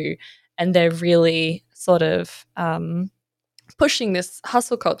 22, and they're really sort of pushing this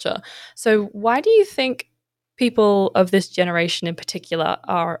hustle culture. So why do you think people of this generation in particular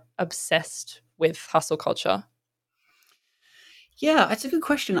are obsessed with hustle culture? yeah, that's a good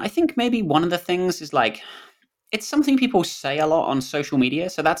question. I think maybe one of the things is, like, it's something people say a lot on social media,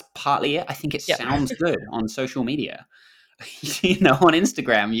 so that's partly it. I think it Yeah. sounds good on social media. On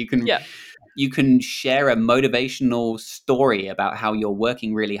Instagram, Yeah. you can share a motivational story about how you're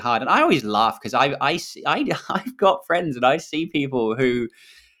working really hard, and I always laugh because I've got friends and I see people who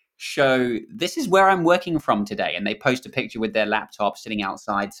show, this is where I'm working from today, and they post a picture with their laptop sitting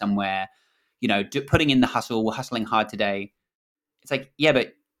outside somewhere, putting in the hustle, we're hustling hard today. It's like, yeah,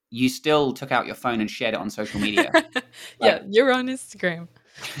 but you still took out your phone and shared it on social media. Yeah, Like, you're on Instagram.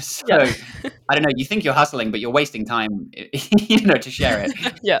 so Yeah. I don't know. You think you're hustling, but you're wasting time, to share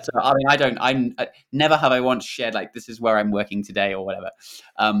it. Yeah. So I mean, never have I once shared, like, this is where I'm working today or whatever.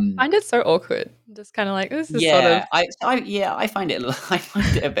 I Um, find it so awkward. Just kind of like, this is sort of, yeah, I find it I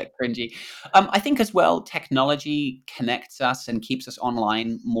find it a bit cringy. I think as well, technology connects us and keeps us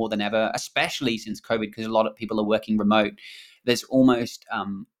online more than ever, especially since COVID, because a lot of people are working remote. There's almost,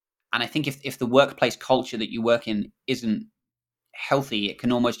 and I think if the workplace culture that you work in isn't healthy,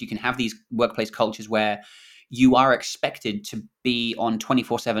 you can have these workplace cultures where you are expected to be on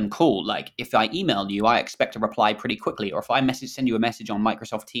 24/7 call. Like, if I email you, I expect a reply pretty quickly, or if I send you a message on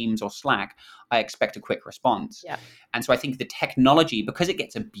Microsoft Teams or Slack, I expect a quick response. yeah. And so I think the technology, because it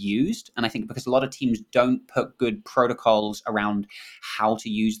gets abused, and I think because a lot of teams don't put good protocols around how to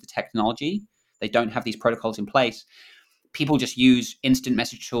use the technology, they don't have these protocols in place. People just use instant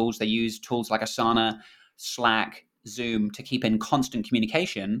message tools. They use tools like Asana, Slack, Zoom to keep in constant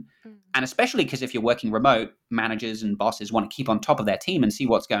communication. Mm. And especially because if you're working remote, managers and bosses want to keep on top of their team and see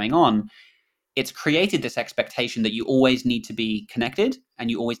what's going on. It's created this expectation that you always need to be connected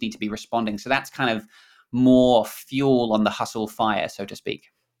and you always need to be responding. So that's kind of more fuel on the hustle fire, so to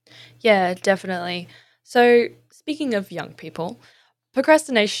speak. Yeah, definitely. So, speaking of young people,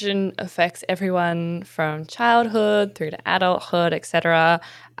 procrastination affects everyone from childhood through to adulthood, etc.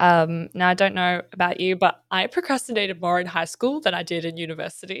 Now, I don't know about you, but I procrastinated more in high school than I did in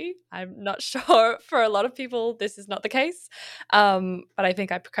university. I'm not sure for a lot of people this is not the case, but I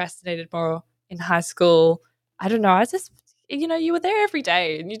think I procrastinated more in high school. I don't know. I was just, you were there every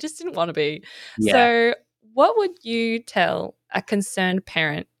day and you just didn't want to be. Yeah. So, what would you tell a concerned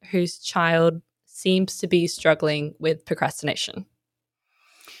parent whose child seems to be struggling with procrastination?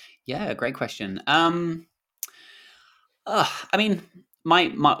 Yeah, great question. I mean,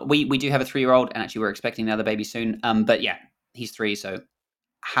 we do have a 3-year-old, and actually we're expecting another baby soon. But yeah, he's 3, so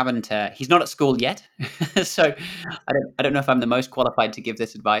haven't he's not at school yet. So I don't know if I'm the most qualified to give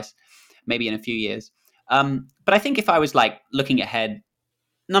this advice. Maybe in a few years. But I think if I was, like, looking ahead,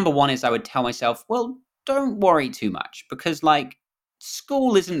 number one is I would tell myself, well, don't worry too much, because, like,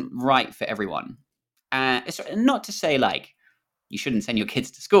 school isn't right for everyone. It's not to say, like, you shouldn't send your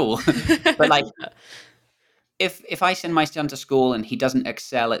kids to school, but, like, if I send my son to school and he doesn't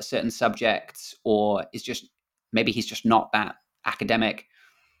excel at certain subjects, or is just, maybe he's just not that academic,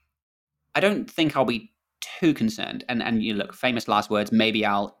 I don't think I'll be too concerned. And you look, famous last words, maybe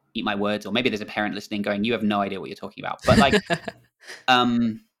I'll eat my words, or maybe there's a parent listening going, you have no idea what you're talking about. But, like,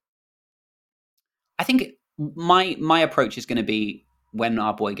 Um, I think my approach is going to be when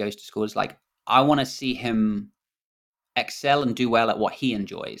our boy goes to school is like I want to see him excel and do well at what he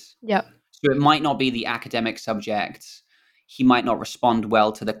enjoys. Yep. So it might not be the academic subjects. He might not respond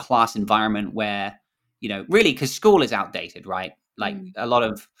well to the class environment where, really, because school is outdated, right? Like Mm. a lot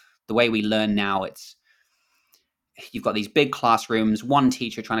of the way we learn now, it's you've got these big classrooms, one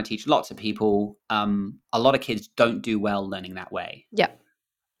teacher trying to teach lots of people. A lot of kids don't do well learning that way. Yep.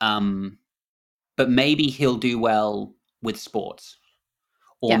 Um, but maybe he'll do well with sports,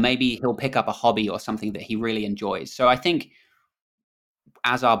 or Yep. maybe he'll pick up a hobby or something that he really enjoys. So I think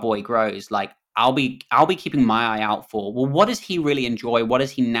as our boy grows, like I'll be keeping my eye out for, well, what does he really enjoy? What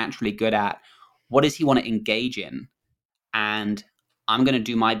is he naturally good at? What does he want to engage in? And I'm going to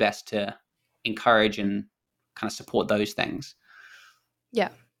do my best to encourage and kind of support those things. Yeah.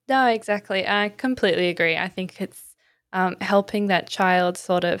 No, exactly. I completely agree. I think it's helping that child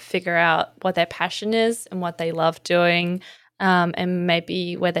sort of figure out what their passion is and what they love doing, and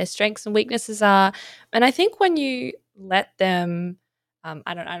maybe where their strengths and weaknesses are. And I think when you let them,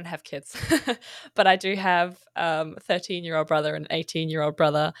 I don't have kids, but I do have a 13-year-old brother and an 18-year-old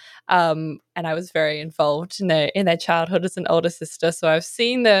brother, and I was very involved in their childhood as an older sister. So I've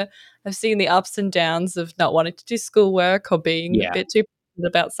seen the ups and downs of not wanting to do schoolwork or being a Yeah. bit too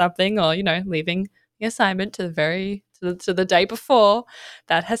about something, or leaving the assignment to the day before.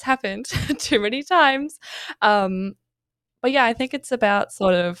 That has happened too many times. But yeah, I think it's about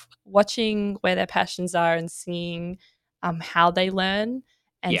sort of watching where their passions are and seeing how they learn,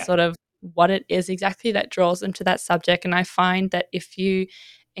 and Yeah. sort of what it is exactly that draws them to that subject. And I find that if you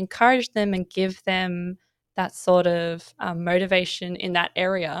encourage them and give them that sort of motivation in that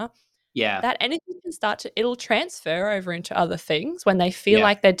area, Yeah. that energy can it'll transfer over into other things. When they feel Yeah.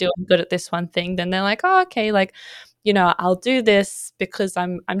 like they're doing good at this one thing, then they're like, oh, okay, like, I'll do this because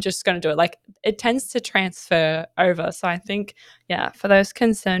I'm just going to do it. Like, it tends to transfer over. So I think, yeah, for those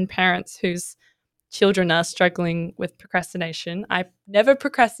concerned parents whose children are struggling with procrastination, I never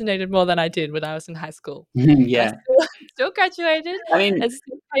procrastinated more than I did when I was in high school, and I Yeah. still graduated I mean, and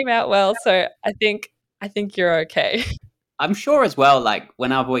still came out well. So I think you're okay. I'm sure as well, like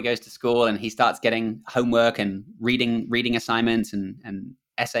when our boy goes to school and he starts getting homework and reading assignments and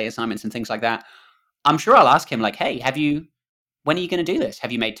essay assignments and things like that, I'm sure I'll ask him like, hey, when are you going to do this?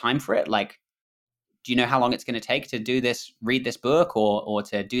 Have you made time for it? Like, do you know how long it's going to take to do this, read this book or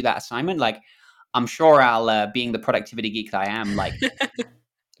to do that assignment? Like, I'm sure I'll, being the productivity geek that I am, like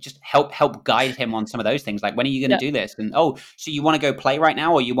just help guide him on some of those things. Like, when are you going Yeah, to do this? And oh, so you want to go play right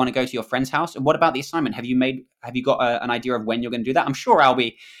now, or you want to go to your friend's house? And what about the assignment? Have you got an idea of when you're going to do that? I'm sure I'll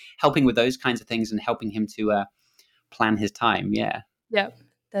be helping with those kinds of things and helping him to plan his time. Yeah. yeah.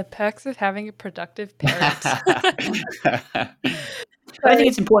 The perks of having a productive parent. But I think So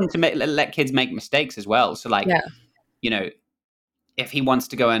it's important to let kids make mistakes as well. So, like, yeah, you know, if he wants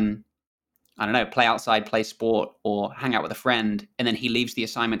to go and I don't know, play outside, play sport, or hang out with a friend, and then he leaves the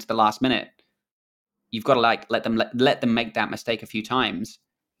assignment to the last minute, you've got to like let them make that mistake a few times,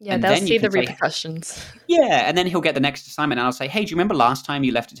 yeah, and they'll then you see can the say, repercussions. yeah, and then he'll get the next assignment, and I'll say, hey, do you remember last time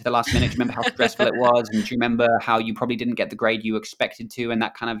you left it to the last minute? Do you remember how stressful it was? And do you remember how you probably didn't get the grade you expected to, and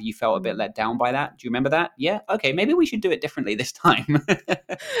that kind of you felt a bit Mm. let down by that? Do you remember that? Yeah, okay, maybe we should do it differently this time.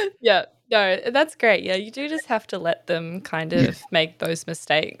 Yeah, no, that's great. Yeah, you do just have to let them kind of make those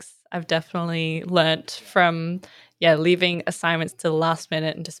mistakes. I've definitely learnt from, yeah, leaving assignments to the last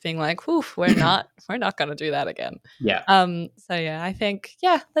minute and just being like, "Oof, we're not going to do that again." Yeah, So yeah, I think,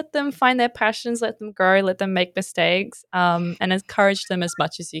 yeah, let them find their passions, let them grow, let them make mistakes, and encourage them as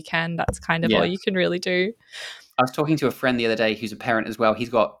much as you can. That's kind of all yeah. you can really do. I was talking to a friend the other day who's a parent as well. He's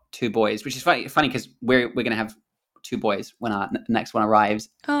got two boys, which is funny because we're going to have two boys when our next one arrives,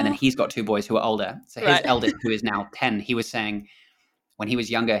 and then Oh, he's got two boys who are older. So his right. eldest, who is now 10, he was saying when he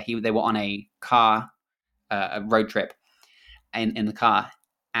was younger, they were on a road trip in the car,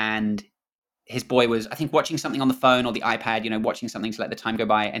 and his boy was, I think, watching something on the phone or the iPad, watching something to let the time go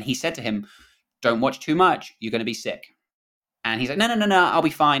by, and he said to him, "Don't watch too much. You're going to be sick." And he's like, "No, no, no, no. I'll be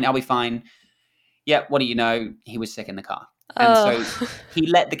fine. I'll be fine." Yeah, what do you know? He was sick in the car. And Oh, so he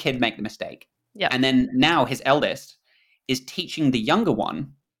let the kid make the mistake. yeah, And then now his eldest is teaching the younger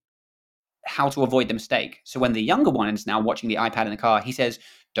one how to avoid the mistake. So when the younger one is now watching the iPad in the car, he says,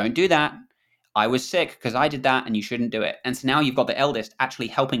 "Don't do that. I was sick because I did that and you shouldn't do it." And so now you've got the eldest actually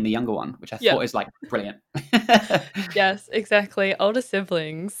helping the younger one, which I yeah. thought is like brilliant. Yes, exactly. Older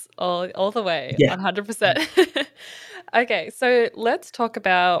siblings, all the way, Yeah. 100%. Okay, so let's talk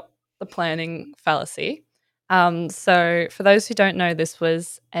about the planning fallacy. So for those who don't know, this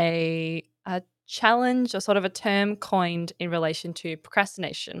was a challenge or sort of a term coined in relation to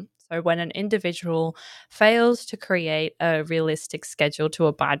procrastination. So, when an individual fails to create a realistic schedule to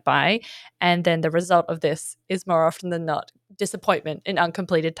abide by, and then the result of this is more often than not disappointment in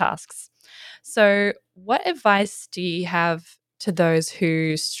uncompleted tasks. So, what advice do you have to those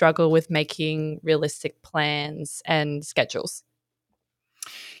who struggle with making realistic plans and schedules?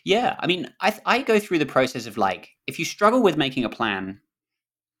 Yeah, I mean, I go through the process of like, if you struggle with making a plan,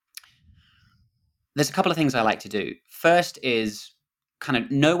 there's a couple of things I like to do. First is kind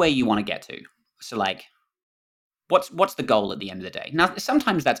of know where you want to get to. So like, what's the goal at the end of the day? Now,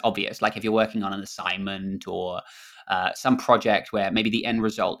 sometimes that's obvious, like if you're working on an assignment or some project where maybe the end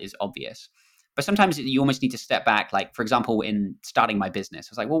result is obvious. But sometimes you almost need to step back. Like, for example, in starting my business,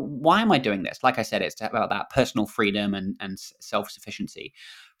 I was like, well, why am I doing this? Like I said, it's about that personal freedom and self-sufficiency.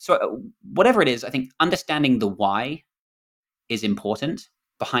 So whatever it is, I think understanding the why is important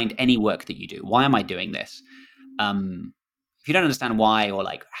behind any work that you do. Why am I doing this? If you don't understand why, or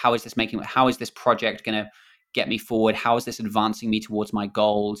like how is this project going to get me forward, how is this advancing me towards my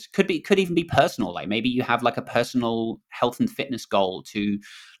goals, could even be personal. Like maybe you have like a personal health and fitness goal to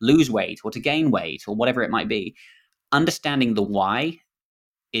lose weight or to gain weight or whatever it might be. Understanding the why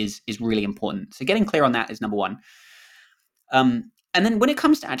is really important. So getting clear on that is number one. And then when it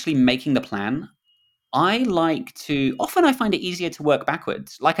comes to actually making the plan, often I find it easier to work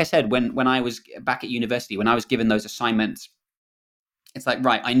backwards. Like I said, when I was back at university, when I was given those assignments, it's like,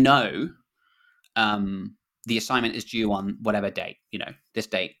 right, I know the assignment is due on whatever date, this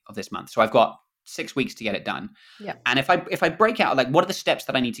date of this month. So I've got 6 weeks to get it done. Yeah. And if I break out, like, what are the steps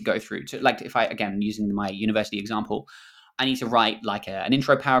that I need to go through to, like, if I, again, using my university example, I need to write like an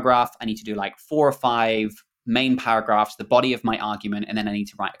intro paragraph. I need to do like 4 or 5 main paragraphs, the body of my argument, and then I need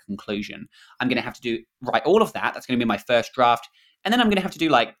to write a conclusion. I'm going to have to write all of that. That's going to be my first draft. And then I'm going to have to do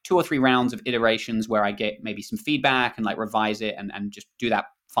like 2 or 3 rounds of iterations where I get maybe some feedback and like revise it and just do that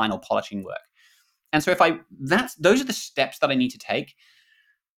final polishing work. And so those are the steps that I need to take.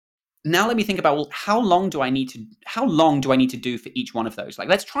 Now let me think about, well, how long do I need to do for each one of those? Like,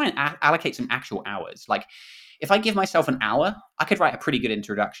 let's try and allocate some actual hours. Like, if I give myself an hour, I could write a pretty good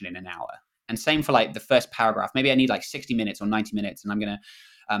introduction in an hour. And same for like the first paragraph. Maybe I need like 60 minutes or 90 minutes, and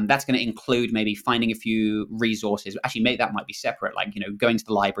that's going to include maybe finding a few resources. Actually, maybe that might be separate, like, going to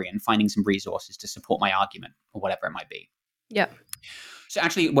the library and finding some resources to support my argument or whatever it might be. Yeah. So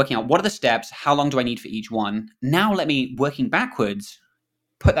actually working out what are the steps, how long do I need for each one? Now let me, working backwards,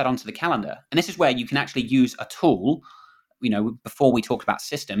 put that onto the calendar. And this is where you can actually use a tool. Before we talked about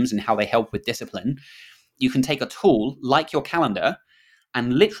systems and how they help with discipline, you can take a tool like your calendar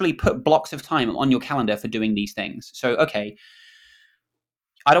and literally put blocks of time on your calendar for doing these things. So, okay,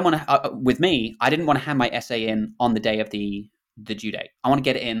 I don't want to, with me, I didn't want to hand my essay in on the day of the due date. I want to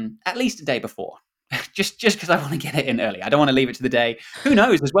get it in at least a day before. just because I want to get it in early. I don't want to leave it to the day. Who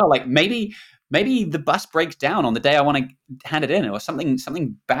knows as well? Like maybe the bus breaks down on the day I want to hand it in, or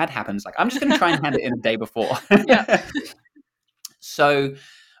something bad happens. Like I'm just going to try and hand it in a day before. Yeah. So,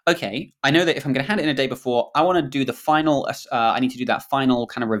 okay, I know that if I'm going to hand it in a day before, I want to do the final. I need to do that final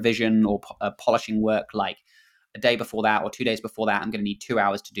kind of revision or polishing work, like a day before that or 2 days before that. I'm going to need 2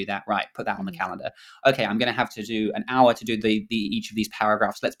 hours to do that. Right, put that on the calendar. Okay, I'm going to have to do an hour to do the each of these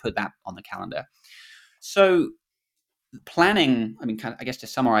paragraphs. Let's put that on the calendar. So planning, I mean, I guess to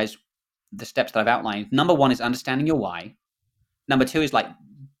summarize the steps that I've outlined, number one is understanding your why. Number two is like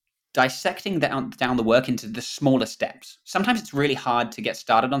dissecting down the work into the smaller steps. Sometimes it's really hard to get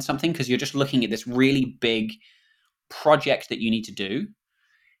started on something because you're just looking at this really big project that you need to do.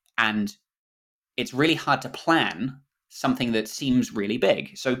 And it's really hard to plan something that seems really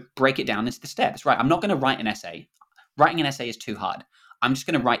big. So break it down into the steps, right? I'm not going to write an essay. Writing an essay is too hard. I'm just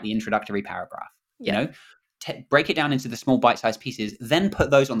going to write the introductory paragraph, break it down into the small bite-sized pieces, then put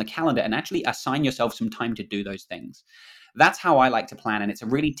those on the calendar and actually assign yourself some time to do those things. That's how I like to plan. And it's a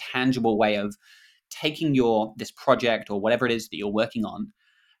really tangible way of taking this project or whatever it is that you're working on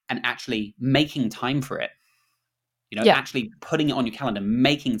and actually making time for it. Actually putting it on your calendar,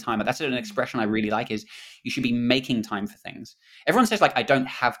 making time. That's an expression I really like, is you should be making time for things. Everyone says like, I don't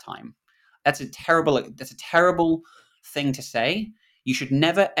have time. That's a terrible thing to say. You should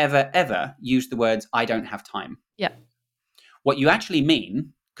never, ever, ever use the words, I don't have time. Yeah. What you actually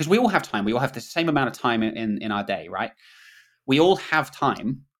mean, because we all have time. We all have the same amount of time in our day, right? We all have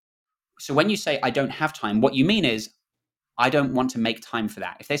time. So when you say, I don't have time, what you mean is, I don't want to make time for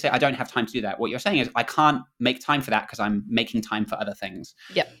that. If they say, I don't have time to do that, what you're saying is, I can't make time for that because I'm making time for other things.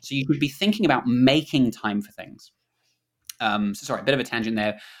 Yeah. So you could be thinking about making time for things. So sorry, a bit of a tangent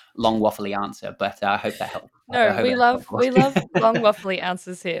there, long waffly answer, but I hope that helped. I No, hope we that's love helpful. we love long waffly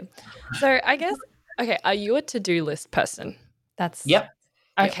answers here. So I guess okay, are you a to-do list person? That's Yep.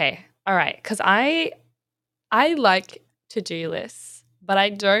 Yep. okay. All right, because I like to-do lists, but I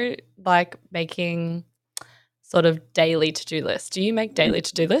don't like making sort of daily to-do lists. Do you make daily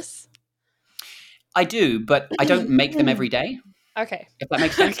to-do lists? I do, but I don't make them every day. Okay. If that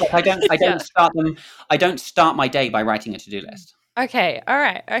makes sense. Like I Yeah. don't start them. I don't start my day by writing a to-do list. Okay. All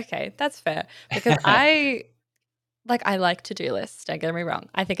right. Okay. That's fair because I like to-do lists, don't get me wrong.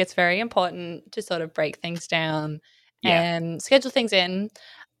 I think it's very important to sort of break things down Yeah. and schedule things in,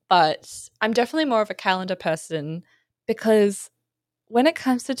 but I'm definitely more of a calendar person because when it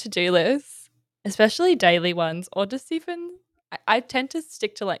comes to to-do lists, especially daily ones or just even I tend to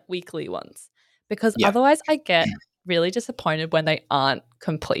stick to like weekly ones because Yeah. otherwise I get really disappointed when they aren't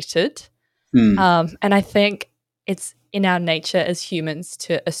completed. Mm. And I think it's in our nature as humans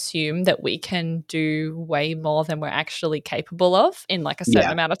to assume that we can do way more than we're actually capable of in like a certain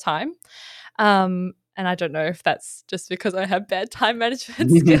Yeah. amount of time. And I don't know if that's just because I have bad time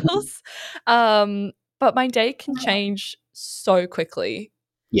management skills. But my day can change so quickly.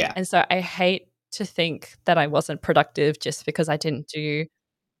 Yeah. And so I hate to think that I wasn't productive just because I didn't do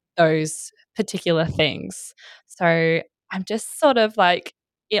those particular things. So I'm just sort of like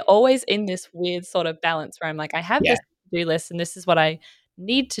always in this weird sort of balance where I'm like, I have Yeah. this to-do list and this is what I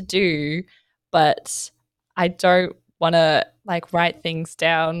need to do, but I don't want to like write things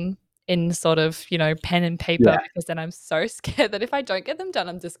down in sort of, pen and paper Yeah. because then I'm so scared that if I don't get them done,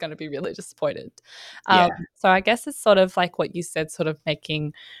 I'm just going to be really disappointed. Yeah. So I guess it's sort of like what you said, sort of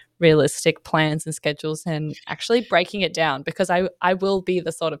making realistic plans and schedules and actually breaking it down because I will be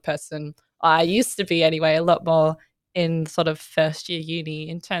the sort of person I used to be anyway, a lot more in sort of first year uni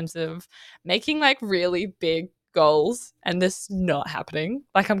in terms of making like really big goals and this not happening.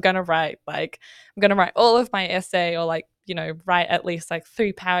 Like I'm gonna write all of my essay or like, write at least like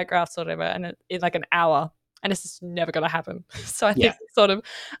 3 paragraphs or whatever and in like an hour and it's just never gonna happen. So I Yeah. think sort of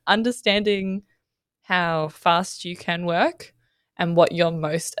understanding how fast you can work and what your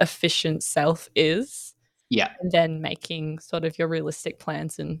most efficient self is, Yeah. and then making sort of your realistic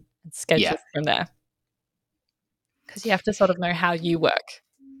plans and Yeah. schedules from there. Because you have to sort of know how you work.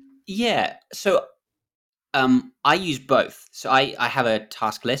 Yeah. So I use both. So I have a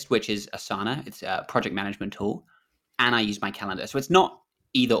task list, which is Asana. It's a project management tool, and I use my calendar. So it's not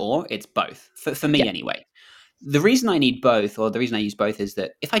either or. It's both for Yeah. me anyway. The reason I need both, or the reason I use both, is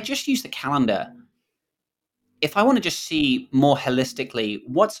that if I just use the calendar, if I want to just see more holistically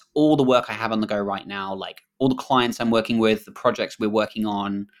what's all the work I have on the go right now, like all the clients I'm working with, the projects we're working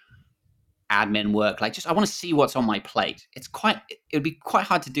on, admin work, like just I want to see what's on my plate. It would be quite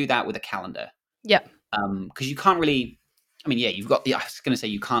hard to do that with a calendar. Yeah. Because you can't really. I mean, yeah, you've got the. I was going to say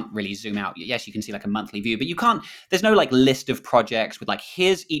you can't really zoom out. Yes, you can see like a monthly view, but you can't. There's no like list of projects with like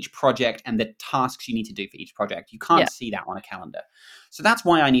here's each project and the tasks you need to do for each project. You Yeah. can't see that on a calendar. So that's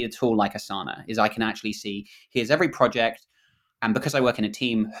why I need a tool like Asana. Is I can actually see here's every project, and because I work in a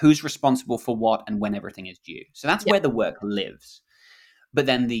team, who's responsible for what and when everything is due. So that's Yeah. where the work lives. But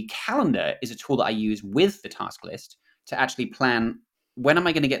then the calendar is a tool that I use with the task list to actually plan when am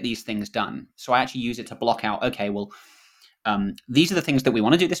I going to get these things done. So I actually use it to block out, okay, well, these are the things that we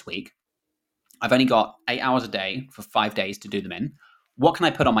want to do this week. I've only got 8 hours a day for 5 days to do them in. What can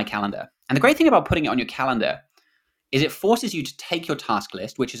I put on my calendar? And the great thing about putting it on your calendar is it forces you to take your task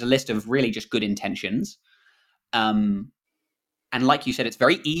list, which is a list of really just good intentions. And like you said, it's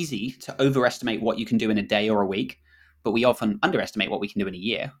very easy to overestimate what you can do in a day or a week, but we often underestimate what we can do in a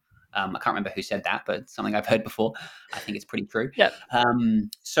year. I can't remember who said that, but it's something I've heard before. I think it's pretty true. Yeah.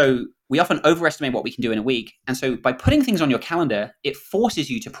 So we often overestimate what we can do in a week. And so by putting things on your calendar, it forces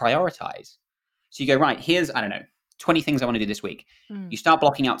you to prioritize. So you go, right, here's, I don't know, 20 things I want to do this week. Mm. You start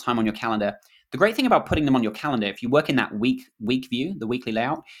blocking out time on your calendar. The great thing about putting them on your calendar, if you work in that week view, the weekly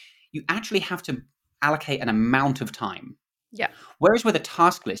layout, you actually have to allocate an amount of time. Yeah. Whereas with a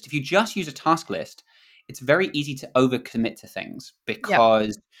task list, if you just use a task list, it's very easy to overcommit to things Yeah.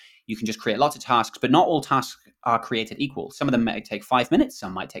 because you can just create lots of tasks, but not all tasks are created equal. Some of them might take 5 minutes,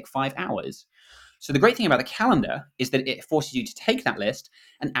 some might take 5 hours. So the great thing about the calendar is that it forces you to take that list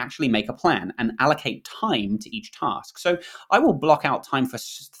and actually make a plan and allocate time to each task. So I will block out time for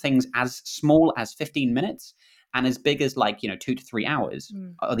things as small as 15 minutes and as big as like, 2 to 3 hours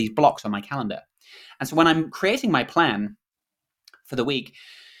Mm. are these blocks on my calendar. And so when I'm creating my plan for the week,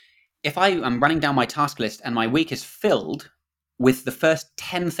 if I am running down my task list and my week is filled with the first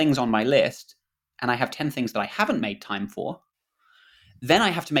 10 things on my list, and I have 10 things that I haven't made time for, then I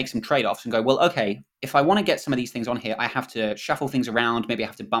have to make some trade-offs and go, well, okay, if I want to get some of these things on here, I have to shuffle things around. Maybe I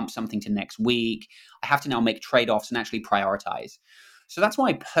have to bump something to next week. I have to now make trade-offs and actually prioritize. So that's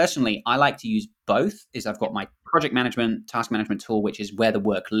why personally I like to use both. Is I've got my project management, task management tool, which is where the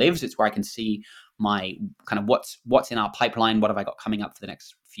work lives. It's where I can see my kind of what's in our pipeline, what have I got coming up for the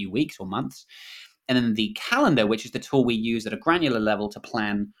next few weeks or months. And then the calendar, which is the tool we use at a granular level to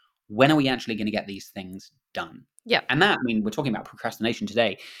plan when are we actually going to get these things done. Yeah. And that, I mean, we're talking about procrastination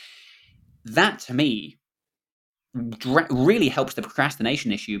today. That to me really helps the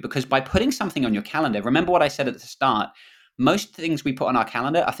procrastination issue, because by putting something on your calendar, remember what I said at the start, most things we put on our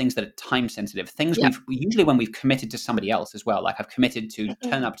calendar are things that are time sensitive, things Yeah. we've usually when we've committed to somebody else as well. Like I've committed to Mhm.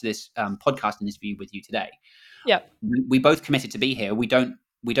 turn up to this podcast interview with you today. Yeah. We both committed to be here. We don't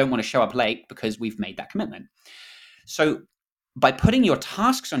want to show up late because we've made that commitment. So by putting your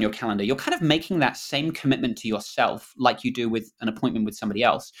tasks on your calendar, you're kind of making that same commitment to yourself like you do with an appointment with somebody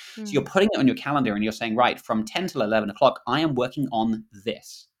else. So you're Mm. putting it on your calendar and you're saying, right, from 10 till 11 o'clock, I am working on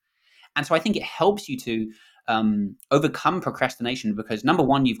this. And so I think it helps you to overcome procrastination, because number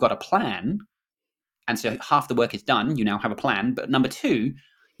one, you've got a plan. And so half the work is done. You now have a plan. But number two,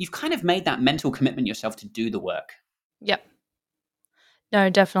 you've kind of made that mental commitment yourself to do the work. Yep. No,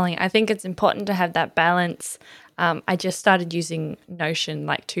 definitely. I think it's important to have that balance. I just started using Notion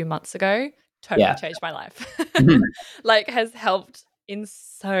like 2 months ago. Totally Yeah. changed my life. Mhm. Like, has helped in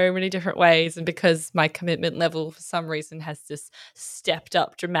so many different ways. And because my commitment level for some reason has just stepped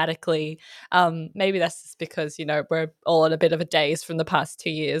up dramatically. Maybe that's just because, we're all in a bit of a daze from the past 2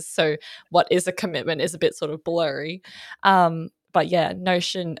 years. So what is a commitment is a bit sort of blurry. But yeah,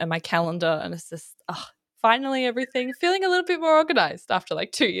 Notion and my calendar, and it's just, finally everything feeling a little bit more organized after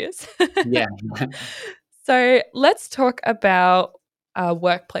like 2 years. Yeah. So let's talk about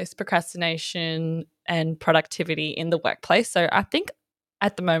workplace procrastination and productivity in the workplace. So I think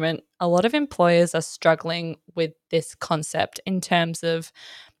at the moment, a lot of employers are struggling with this concept in terms of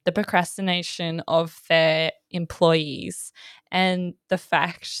the procrastination of their employees and the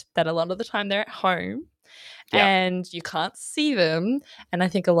fact that a lot of the time they're at home Yeah. and you can't see them. And I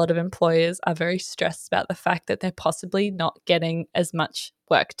think a lot of employers are very stressed about the fact that they're possibly not getting as much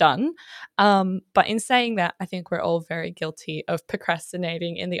work done. But in saying that, I think we're all very guilty of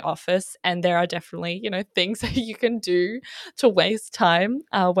procrastinating in the office. And there are definitely, things that you can do to waste time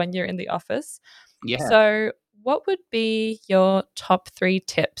when you're in the office. Yeah. So, what would be your top 3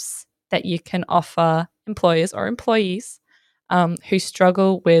 tips that you can offer employers or employees who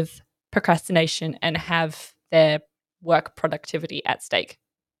struggle with procrastination and have their work productivity at stake?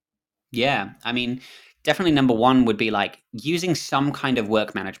 Yeah. I mean, definitely number one would be like using some kind of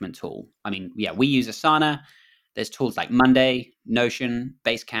work management tool. I mean, yeah, we use Asana. There's tools like Monday, Notion,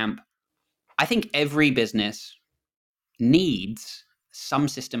 Basecamp. I think every business needs some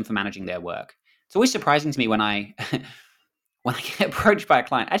system for managing their work. It's always surprising to me when I when I get approached by a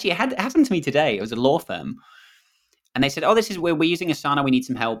client. Actually, it happened to me today. It was a law firm, and they said, "Oh, this is where we're using Asana. We need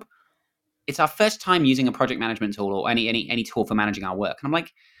some help." It's our first time using a project management tool or any tool for managing our work, and I'm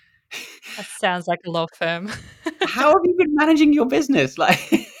like, That sounds like a law firm. how have you been managing your business?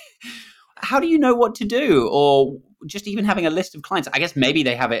 Like, how do you know what to do? Or just even having a list of clients. I guess maybe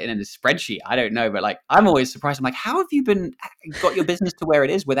they have it in a spreadsheet. I don't know. But like, I'm always surprised. I'm like, how have you got your business to where it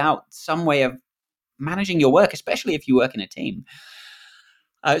is without some way of managing your work, especially if you work in a team?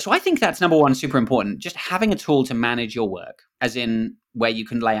 So I think that's number one, super important. Just having a tool to manage your work, as in where you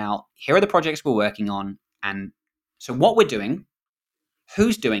can lay out, here are the projects we're working on. And so what we're doing,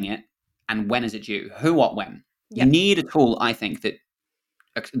 who's doing it, and when is it due? Who, what, when? You Yep. need a tool, I think,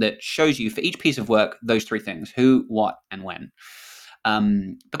 that shows you for each piece of work those three things: who, what, and when.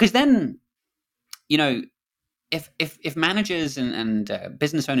 Because then, you know, if managers and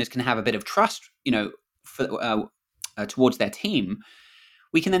business owners can have a bit of trust, towards their team,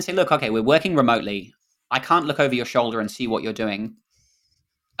 we can then say, look, okay, we're working remotely. I can't look over your shoulder and see what you're doing.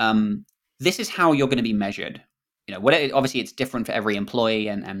 This is how you're going to be measured. Obviously it's different for every employee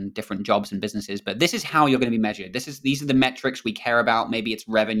and different jobs and businesses, but this is how you're going to be measured. These are the metrics we care about. Maybe it's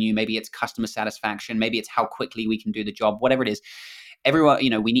revenue, maybe it's customer satisfaction, maybe it's how quickly we can do the job, whatever it is.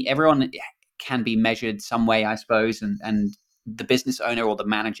 Everyone can be measured some way, I suppose, and the business owner or the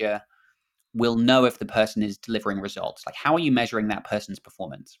manager will know if the person is delivering results. Like, how are you measuring that person's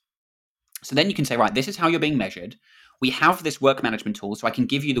performance? So then you can say, right, this is how you're being measured. We have this work management tool, so I can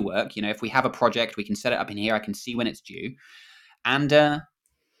give you the work. If we have a project, we can set it up in here. I can see when it's due, and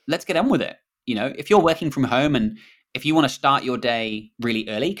let's get on with it. If you're working from home and if you want to start your day really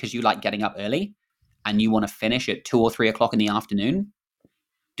early because you like getting up early, and you want to finish at 2 or 3 o'clock in the afternoon,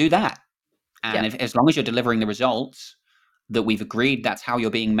 do that. And Yep. as long as you're delivering the results, that we've agreed that's how you're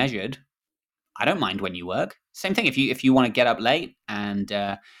being measured, I don't mind when you work. Same thing if you want to get up late and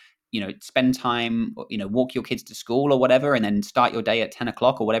spend time, walk your kids to school or whatever, and then start your day at 10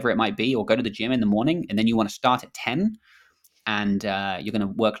 o'clock or whatever it might be, or go to the gym in the morning, and then you want to start at 10 and you're going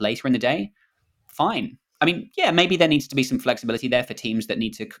to work later in the day. Fine. I mean, yeah, maybe there needs to be some flexibility there for teams that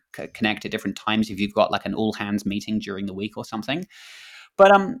need to connect at different times if you've got like an all hands meeting during the week or something.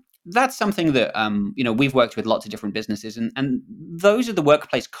 But that's something that we've worked with lots of different businesses, and those are the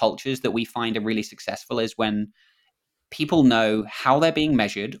workplace cultures that we find are really successful. Is when people know how they're being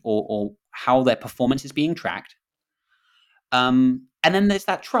measured, or how their performance is being tracked. And then there's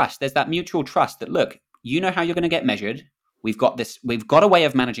that trust. There's that mutual trust that, look, you know how you're going to get measured. We've got a way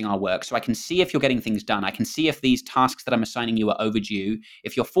of managing our work, so I can see if you're getting things done. I can see if these tasks that I'm assigning you are overdue.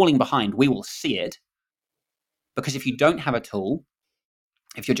 If you're falling behind, we will see it. Because if you don't have a tool,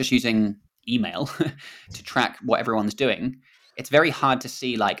 if you're just using email to track what everyone's doing, it's very hard to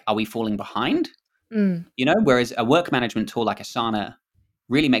see, like, are we falling behind? Mm. Whereas a work management tool like Asana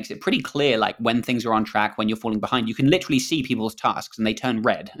really makes it pretty clear, like, when things are on track, when you're falling behind. You can literally see people's tasks and they turn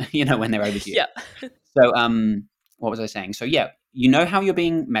red, when they're overdue. Yeah. So, what was I saying? So, yeah, you know how you're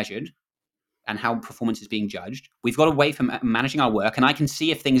being measured and how performance is being judged. We've got a way for managing our work, and I can see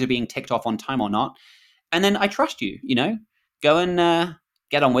if things are being ticked off on time or not. And then I trust you. Go and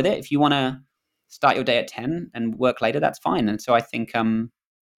get on with it. If you want to start your day at 10 and work later, that's fine. And so I think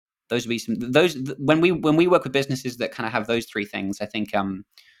those would be when we work with businesses that kind of have those three things. I think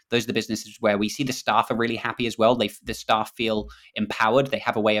those are the businesses where we see the staff are really happy as well. The staff feel empowered. They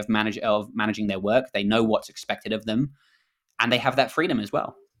have a way of managing their work. They know what's expected of them, and they have that freedom as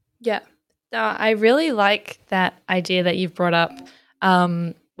well. Yeah. I really like that idea that you've brought up,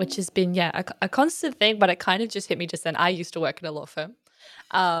 which has been, a constant thing, but it kind of just hit me just then. I used to work in a law firm.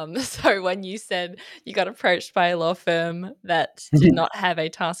 So when you said you got approached by a law firm that did not have a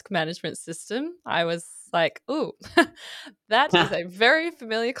task management system, I was like, ooh, that is a very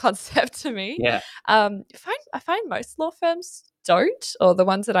familiar concept to me. Yeah. I find most law firms don't, or the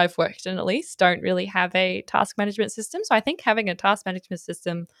ones that I've worked in at least, don't really have a task management system. So I think having a task management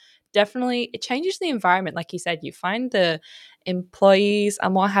system definitely, it changes the environment. Like you said, you find the employees are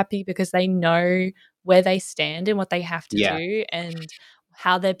more happy because they know where they stand and what they have to Yeah. do and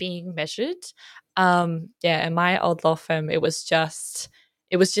how they're being measured. In my old law firm, it was just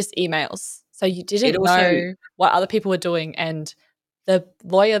emails. So you It didn't also, know what other people were doing, and the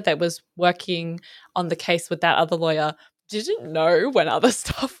lawyer that was working on the case with that other lawyer didn't know when other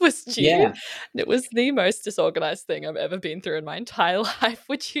stuff was due. yeah, And it was the most disorganized thing I've ever been through in my entire life,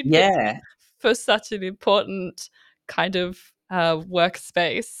 which you'd think yeah, for such an important kind of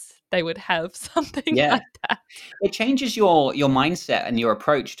workspace, they would have something yeah. like that. It changes your mindset and your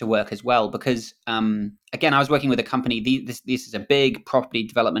approach to work as well, because again, I was working with a company. This is a big property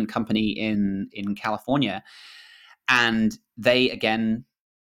development company in California, and they again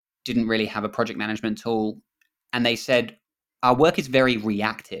didn't really have a project management tool, and they said our work is very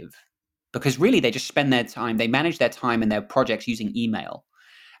reactive, because really they manage their time and their projects using email.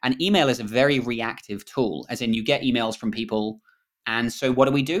 And email is a very reactive tool, as in you get emails from people. And so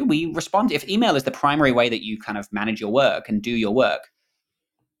what do? We respond. If email is the primary way that you kind of manage your work and do your work,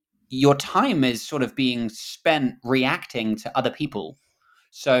 your time is sort of being spent reacting to other people.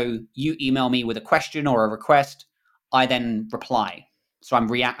 So you email me with a question or a request, I then reply. So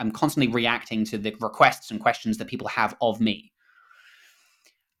I'm constantly reacting to the requests and questions that people have of me.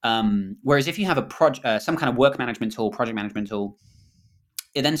 Whereas if you have some kind of work management tool, project management tool,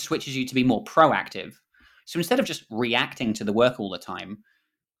 it then switches you to be more proactive. So instead of just reacting to the work all the time,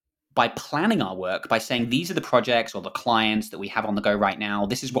 by planning our work, by saying these are the projects or the clients that we have on the go right now,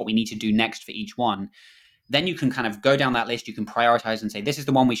 this is what we need to do next for each one, then you can kind of go down that list. You can prioritize and say, this is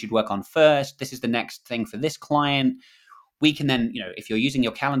the one we should work on first. This is the next thing for this client. We can then, if you're using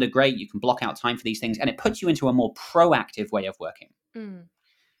your calendar, great, you can block out time for these things. And it puts you into a more proactive way of working, Mm.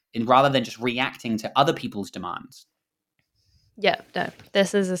 rather than just reacting to other people's demands. Yeah, no,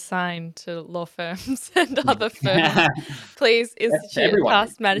 this is a sign to law firms and other firms. Please That's for institute a everyone.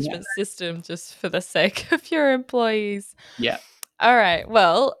 task Yeah. management system just for the sake of your employees. Yeah. All right.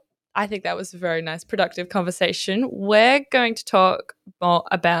 Well, I think that was a very nice, productive conversation. We're going to talk more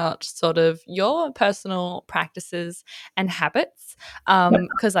about sort of your personal practices and habits. Yep.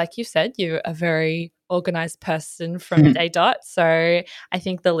 Because, like you said, you're a very organized person from day dot. So I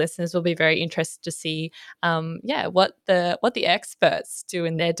think the listeners will be very interested to see, what the experts do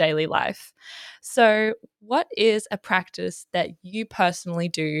in their daily life. So, what is a practice that you personally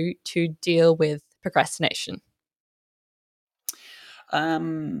do to deal with procrastination?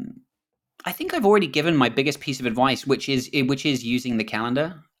 Um, I think I've already given my biggest piece of advice, which is using the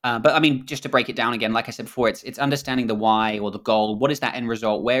calendar. But I mean, just to break it down again, like I said before, it's understanding the why or the goal. What is that end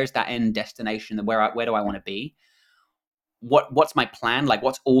result? Where is that end destination? And where do I want to be? What's my plan? Like,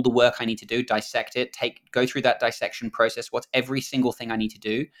 what's all the work I need to do? Dissect it. Go through that dissection process. What's every single thing I need to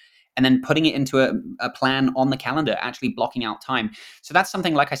do? And then putting it into a plan on the calendar, actually blocking out time. So that's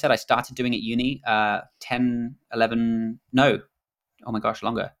something, like I said, I started doing at uni 10, 11, no, oh my gosh,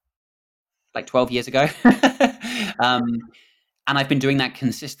 longer, like 12 years ago. um, and I've been doing that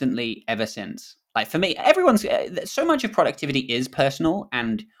consistently ever since. Like for me, everyone's so much of productivity is personal,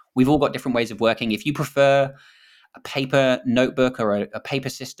 and we've all got different ways of working. If you prefer a paper notebook or a paper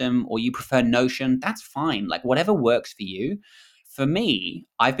system, or you prefer Notion, that's fine. Like whatever works for you. For me,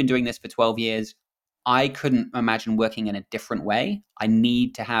 I've been doing this for 12 years. I couldn't imagine working in a different way. I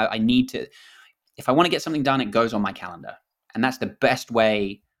need to, if I want to get something done, it goes on my calendar. And that's the best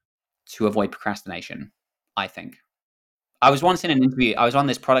way to avoid procrastination, I think. I was once in an interview. I was on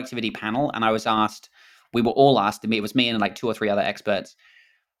this productivity panel, and we were all asked, it was me and like two or three other experts,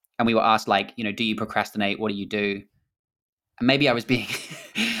 and we were asked, like, do you procrastinate? What do you do? And maybe I was being,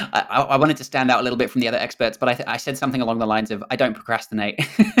 I wanted to stand out a little bit from the other experts, but I said something along the lines of, I don't procrastinate.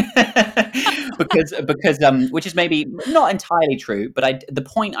 because which is maybe not entirely true, but the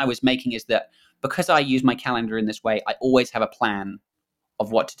point I was making is that because I use my calendar in this way, I always have a plan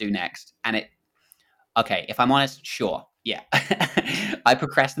of what to do next. And okay, if I'm honest, sure. Yeah. I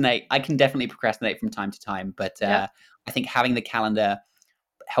procrastinate. I can definitely procrastinate from time to time, but Yeah. I think having the calendar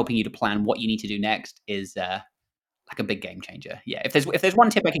helping you to plan what you need to do next is like a big game changer. Yeah. If there's one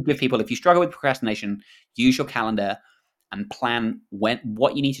tip I could give people, if you struggle with procrastination, use your calendar and plan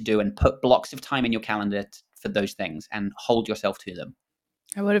what you need to do, and put blocks of time in your calendar for those things, and hold yourself to them.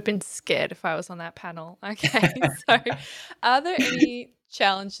 I would have been scared if I was on that panel. Okay. So, are there any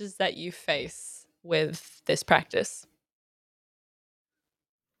challenges that you face with this practice?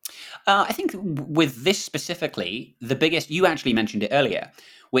 I think with this specifically, the biggest, you actually mentioned it earlier,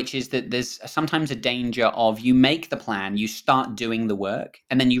 which is that there's sometimes a danger of, you make the plan, you start doing the work,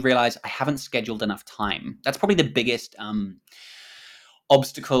 and then you realize, I haven't scheduled enough time. That's probably the biggest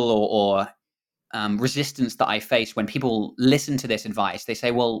obstacle or resistance that I face when people listen to this advice. They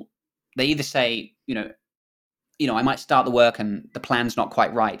say, well, they either say, I might start the work and the plan's not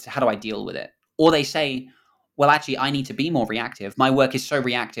quite right. So how do I deal with it? Or they say, well, actually, I need to be more reactive. My work is so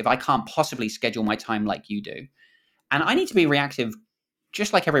reactive. I can't possibly schedule my time like you do. And I need to be reactive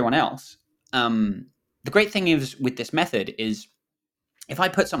just like everyone else. The great thing is with this method is, if I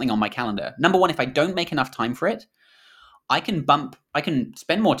put something on my calendar, number one, if I don't make enough time for it, I can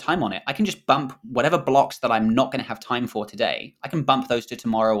spend more time on it. I can just bump whatever blocks that I'm not going to have time for today. I can bump those to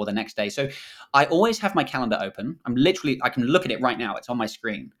tomorrow or the next day. So I always have my calendar open. I can look at it right now. It's on my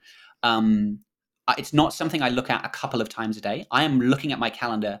screen. Um, it's not something I look at a couple of times a day. I am looking at my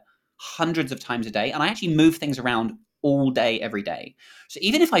calendar hundreds of times a day, and I actually move things around all day, every day. So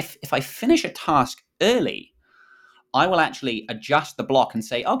even if I finish a task early, I will actually adjust the block and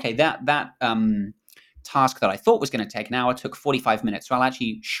say, okay, that task that I thought was going to take an hour took 45 minutes. So I'll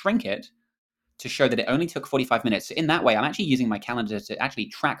actually shrink it to show that it only took 45 minutes. So in that way, I'm actually using my calendar to actually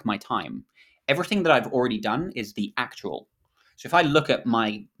track my time. Everything that I've already done is the actual. So if I look at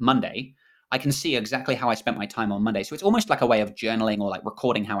my Monday, I can see exactly how I spent my time on Monday. So it's almost like a way of journaling, or like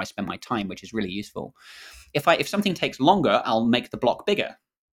recording how I spent my time, which is really useful. If something takes longer, I'll make the block bigger,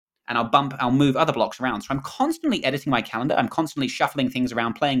 and I'll move other blocks around. So I'm constantly editing my calendar. I'm constantly shuffling things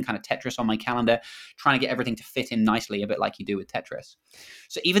around, playing kind of Tetris on my calendar, trying to get everything to fit in nicely, a bit like you do with Tetris.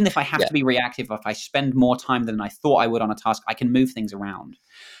 So even if I have Yeah. to be reactive, if I spend more time than I thought I would on a task, I can move things around.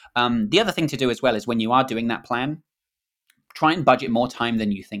 The other thing to do as well is, when you are doing that plan, try and budget more time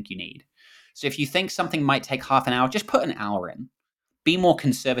than you think you need. So if you think something might take half an hour, just put an hour in. Be more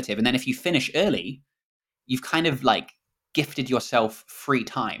conservative. And then if you finish early, you've kind of like gifted yourself free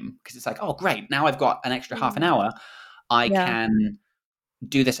time, because it's like, oh, great, now I've got an extra half an Mm. hour. I Yeah. can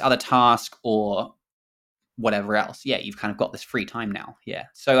do this other task or whatever else. Yeah, you've kind of got this free time now. Yeah.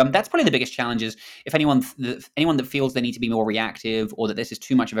 So that's probably the biggest challenge is, if anyone that feels they need to be more reactive, or that this is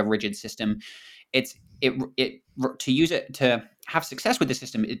too much of a rigid system, it's it to use it to have success with the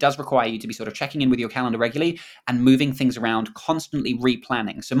system, it does require you to be sort of checking in with your calendar regularly and moving things around, constantly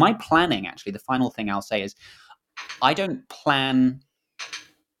replanning. So my planning, actually, the final thing I'll say is, I don't plan.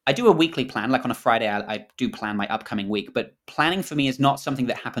 I do a weekly plan, like on a Friday, I do plan my upcoming week. But planning for me is not something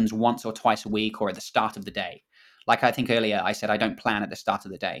that happens once or twice a week or at the start of the day. Like I think earlier I said, I don't plan at the start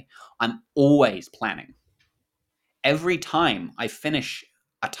of the day. I'm always planning. Every time I finish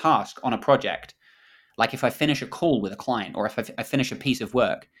a task on a project, like if I finish a call with a client, or if I finish a piece of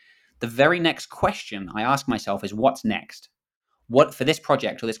work, the very next question I ask myself is, what's next? What, for this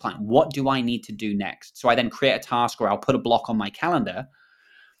project or this client, what do I need to do next? So I then create a task, or I'll put a block on my calendar.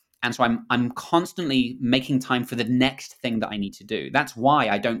 And so I'm constantly making time for the next thing that I need to do. That's why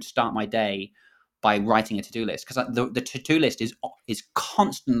I don't start my day by writing a to-do list, because the to-do list is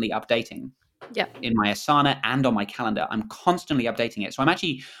constantly updating Yeah. in my Asana and on my calendar. I'm constantly updating it. So I'm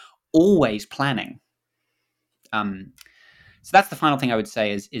actually always planning. Um, so that's the final thing I would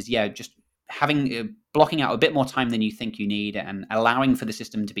say is yeah, just having blocking out a bit more time than you think you need, and allowing for the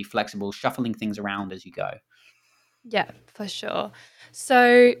system to be flexible, shuffling things around as you go. Yeah, for sure.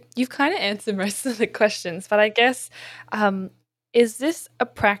 So you've kind of answered most of the questions, but I guess, um, is this a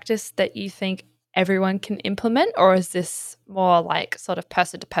practice that you think everyone can implement, or is this more like sort of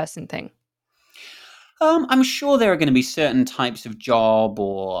person to person thing? I'm sure there are going to be certain types of job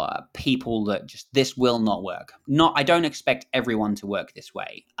or people that just this will not work. Not, I don't expect everyone to work this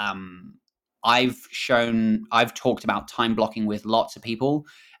way. I've talked about time blocking with lots of people,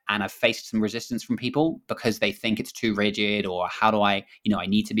 and I've faced some resistance from people because they think it's too rigid, or how do I, I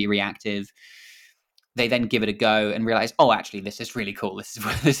need to be reactive. They then give it a go and realize, oh, actually, this is really cool. This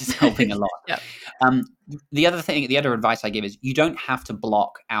is this is helping a lot. Yeah. Um, the other advice I give is you don't have to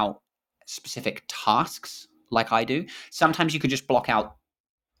block out specific tasks like I do. Sometimes you could just block out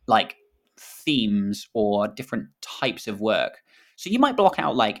like themes or different types of work. So you might block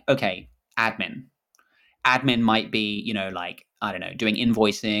out like, okay, admin. Admin might be, like, I don't know, doing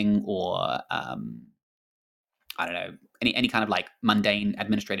invoicing, or I don't know, any kind of like mundane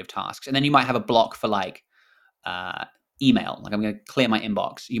administrative tasks. And then you might have a block for like uh, email. Like, I'm going to clear my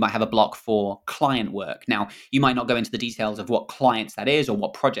inbox. You might have a block for client work. Now, you might not go into the details of what clients that is or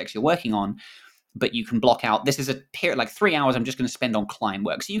what projects you're working on, but you can block out, this is a period, like 3 hours I'm just going to spend on client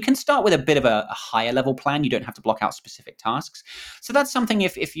work. So you can start with a bit of a higher level plan. You don't have to block out specific tasks. So that's something,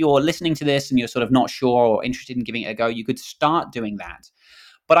 if you're listening to this and you're sort of not sure or interested in giving it a go, you could start doing that.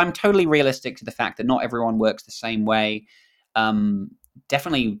 But I'm totally realistic to the fact that not everyone works the same way. Um,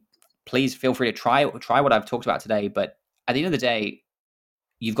 Definitely, please feel free to try what I've talked about today. But at the end of the day,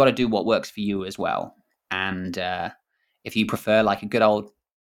 you've got to do what works for you as well. And if you prefer like a good old,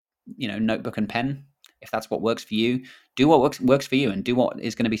 notebook and pen, if that's what works for you, do what works for you, and do what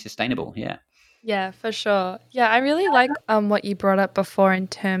is going to be sustainable. Yeah, Yeah, for sure. Yeah, I really like what you brought up before in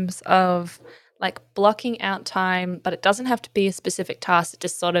terms of like blocking out time, but it doesn't have to be a specific task. It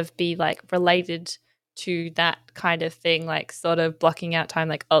just sort of be like related to that kind of thing, like sort of blocking out time,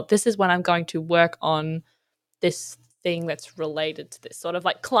 like, oh, this is when I'm going to work on this thing that's related to this, sort of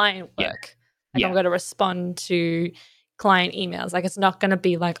like client yeah, work. Like, I'm yeah, going to respond to client emails. Like, it's not going to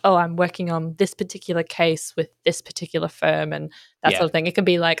be like, oh, I'm working on this particular case with this particular firm and that yeah, sort of thing. It can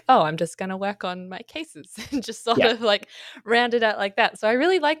be like, oh, I'm just going to work on my cases and just sort yeah, of like round it out like that. So I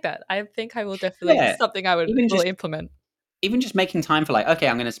really like that. I think I will definitely, it's yeah. something I would Even will just implement. even just making time for like, okay,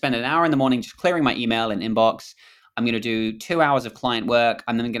 I'm going to spend an hour in the morning just clearing my email and inbox. I'm going to do 2 hours of client work.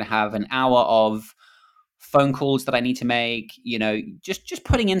 I'm then going to have an hour of phone calls that I need to make. Just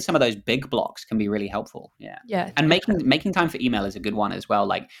putting in some of those big blocks can be really helpful. Yeah, Yeah, and making definitely. making time for email is a good one as well.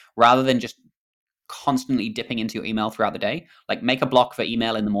 Like, rather than just constantly dipping into your email throughout the day, like, make a block for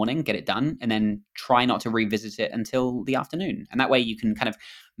email in the morning, get it done, and then try not to revisit it until the afternoon. And that way you can kind of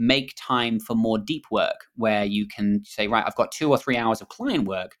make time for more deep work, where you can say, right, I've got 2 or 3 hours of client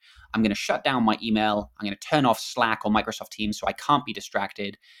work. I'm going to shut down my email. I'm going to turn off Slack or Microsoft Teams so I can't be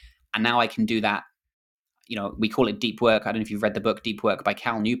distracted. And now I can do that. We call it deep work. I don't know if you've read the book Deep Work by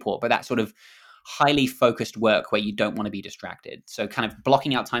Cal Newport, but that sort of highly focused work where you don't want to be distracted. So kind of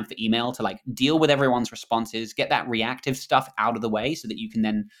blocking out time for email to like deal with everyone's responses, get that reactive stuff out of the way so that you can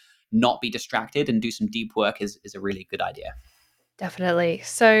then not be distracted and do some deep work is a really good idea. Definitely.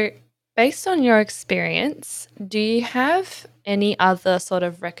 So, based on your experience, do you have any other sort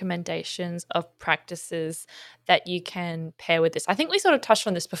of recommendations of practices that you can pair with this? I think we sort of touched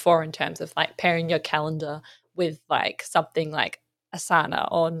on this before in terms of like pairing your calendar with like something like Asana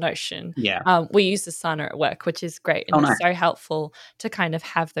or Notion. Yeah. We use Asana at work, which is great and Oh, it's nice. so helpful to kind of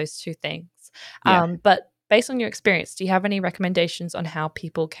have those two things. Yeah. But based on your experience, do you have any recommendations on how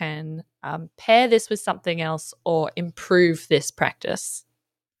people can pair this with something else or improve this practice?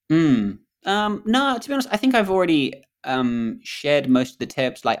 Mm. No, to be honest, I think I've already shared most of the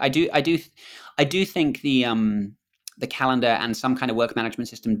tips. Like, I do think the calendar and some kind of work management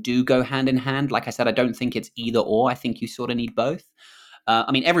system do go hand in hand. Like I said, I don't think it's either or. I think you sort of need both. I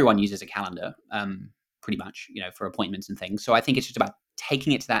mean, everyone uses a calendar, pretty much, for appointments and things. So I think it's just about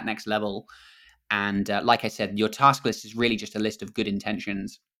taking it to that next level. And like I said, your task list is really just a list of good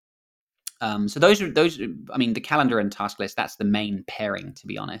intentions. So those. I mean, the calendar and task list. That's the main pairing, to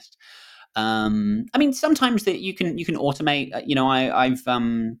be honest. I mean, sometimes that you can automate. I've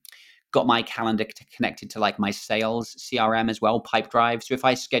got my calendar connected to like my sales CRM as well, Pipedrive. So if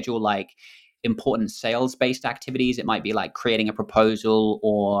I schedule like important sales based activities, it might be like creating a proposal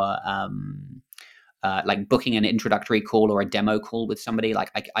or like booking an introductory call or a demo call with somebody.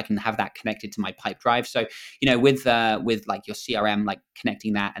 Like I can have that connected to my Pipedrive. So with like your CRM, like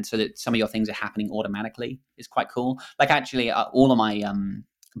connecting that, and so that some of your things are happening automatically is quite cool. Like actually, all of my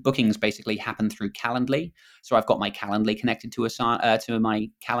bookings basically happen through Calendly. So I've got my Calendly connected to my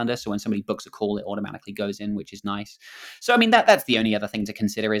calendar. So when somebody books a call, it automatically goes in, which is nice. So I mean that's the only other thing to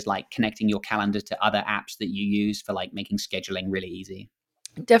consider is like connecting your calendar to other apps that you use for like making scheduling really easy.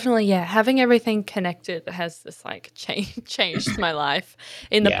 Definitely, yeah. Having everything connected has this like changed my life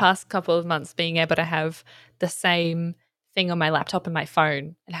in the Yeah, past couple of months. Being able to have the same thing on my laptop and my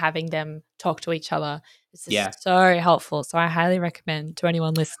phone and having them talk to each other is yeah. just so helpful. So I highly recommend to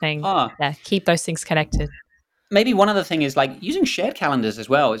anyone listening, Ah, yeah, keep those things connected. maybe one other thing is like using shared calendars as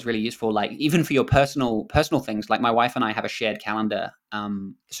well is really useful. Like even for your personal things. Like my wife and I have a shared calendar.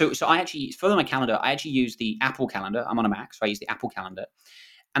 So I actually for my calendar I actually use the Apple calendar. I'm on a Mac, so I use the Apple calendar.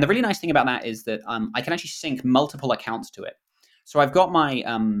 And the really nice thing about that is that I can actually sync multiple accounts to it. So I've got my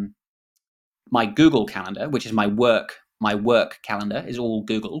Google calendar, which is my work calendar is all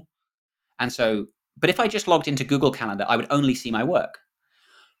Google. And so, but if I just logged into Google Calendar, I would only see my work.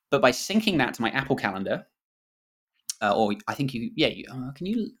 But by syncing that to my Apple Calendar, or I think can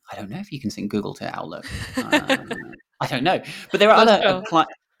you? I don't know if you can sync Google to Outlook. Uh, I don't know, but there are Not other sure.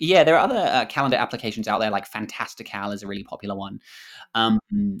 there are other calendar applications out there. Like Fantastical is a really popular one.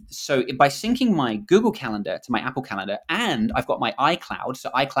 So by syncing my Google Calendar to my Apple Calendar, and I've got my iCloud.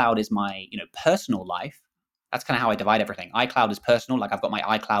 So iCloud is my personal life. That's kind of how I divide everything. iCloud is personal, like I've got my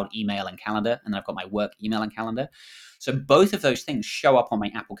iCloud email and calendar, and then I've got my work email and calendar. So both of those things show up on my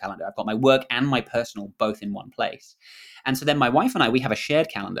Apple Calendar. I've got my work and my personal both in one place. And so then my wife and I, we have a shared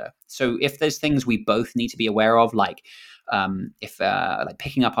calendar. So if there's things we both need to be aware of, like if like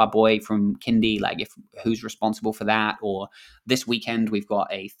picking up our boy from kindy, like if who's responsible for that, or this weekend we've got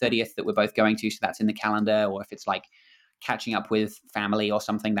a 30th that we're both going to, so that's in the calendar, or if it's like catching up with family or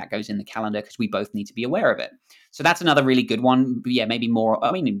something that goes in the calendar because we both need to be aware of it. So that's another really good one. But yeah, maybe more,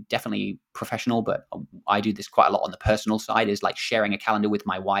 I mean, definitely professional, but I do this quite a lot on the personal side, is like sharing a calendar with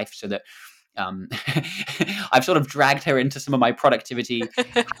my wife so that um, I've sort of dragged her into some of my productivity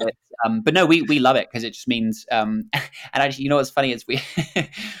habits. But no, we love it because it just means, and actually, what's funny is we,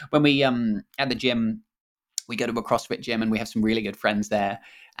 when we, at the gym, we go to a CrossFit gym and we have some really good friends there,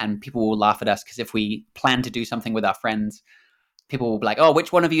 and people will laugh at us because if we plan to do something with our friends, people will be like, "Oh,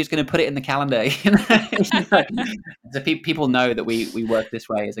 which one of you is going to put it in the calendar?" So people know that we work this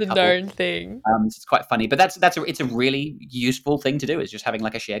way as a The couple. known thing. So it's quite funny, but it's a really useful thing to do, is just having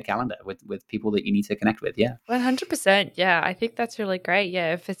like a shared calendar with people that you need to connect with. Yeah. 100%. Yeah, I think that's really great.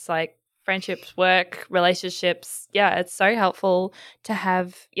 Yeah, if it's like friendships, work, relationships, yeah, it's so helpful to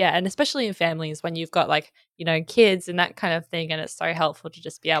have, yeah, and especially in families when you've got like, kids and that kind of thing. And it's so helpful to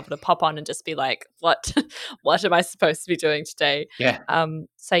just be able to pop on and just be like, what, what am I supposed to be doing today? Yeah.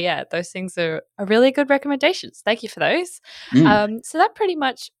 So yeah, those things are really good recommendations. Thank you for those. Mm. So that pretty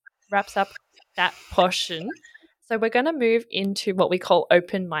much wraps up that portion. So we're going to move into what we call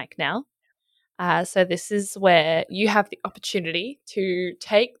open mic now. So, this is where you have the opportunity to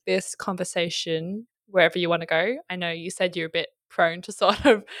take this conversation wherever you want to go. I know you said you're a bit prone to sort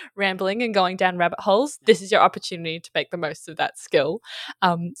of rambling and going down rabbit holes. This is your opportunity to make the most of that skill.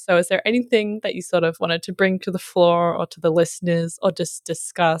 So, is there anything that you sort of wanted to bring to the floor or to the listeners, or just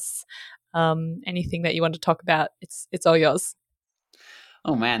discuss? Anything that you want to talk about? It's all yours.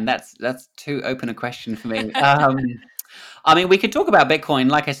 Oh man, that's too open a question for me. I mean, we could talk about Bitcoin.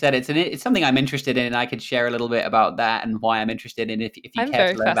 Like I said, it's something I'm interested in, and I could share a little bit about that and why I'm interested in it if you I'm care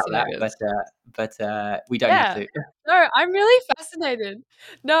to very learn about that. fascinated. But we don't have Yeah. to. No, I'm really fascinated.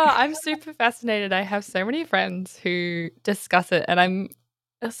 No, I'm super fascinated. I have so many friends who discuss it, and I'm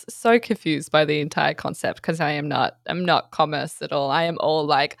so confused by the entire concept because I'm not commerce at all. I am all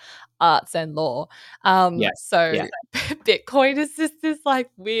like arts and law. Yeah, So yeah. Bitcoin is just this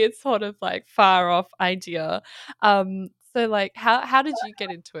like weird sort of like far off idea. So like how did you get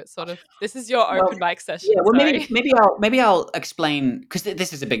into it? Sort of this is your Well, open mic yeah. session, Well, sorry. maybe I'll explain, because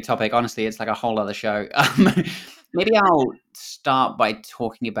this is a big topic. Honestly, it's like a whole other show. Maybe I'll start by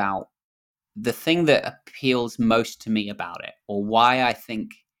talking about the thing that appeals most to me about it, or why I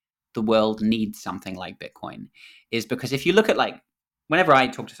think the world needs something like Bitcoin, is because if you look at, like, whenever I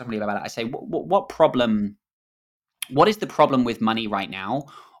talk to somebody about it, I say, what problem, what is the problem with money right now?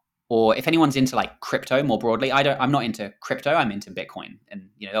 or if anyone's into like crypto more broadly, I'm not into crypto. I'm into Bitcoin, and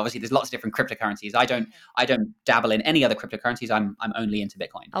obviously there's lots of different cryptocurrencies. I don't dabble in any other cryptocurrencies. I'm only into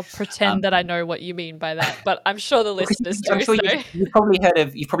Bitcoin. I'll pretend that I know what you mean by that, but I'm sure the Because listeners I'm do. sure So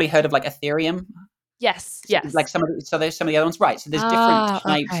you've probably heard of like Ethereum, yes, like yes. so there's some of the other ones, right? So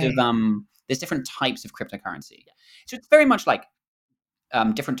Okay. there's different types of cryptocurrency. So it's very much like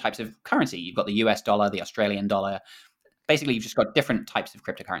different types of currency. You've got the US dollar, the Australian dollar. Basically, you've just got different types of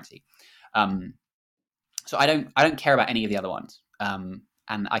cryptocurrency. Um, so I don't care about any of the other ones, and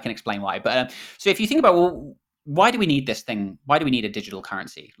I can explain why. But so if you think about, well, why do we need this thing? Why do we need a digital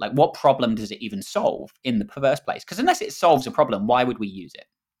currency? Like, what problem does it even solve in the first place? Because unless it solves a problem, why would we use it?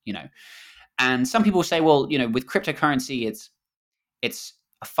 You know. And some people say, well, with cryptocurrency, it's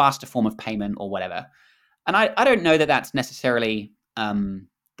a faster form of payment or whatever. And I don't know that that's necessarily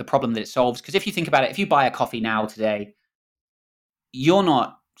the problem that it solves. Because if you think about it, if you buy a coffee now today, you're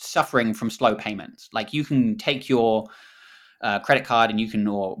not suffering from slow payments. Like you can take your credit card and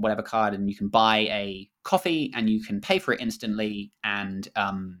or whatever card, and you can buy a coffee and you can pay for it instantly, and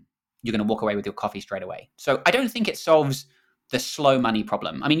you're going to walk away with your coffee straight away. So I don't think it solves the slow money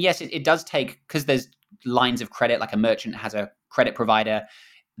problem. I mean, yes, it does take, because there's lines of credit, like a merchant has a credit provider,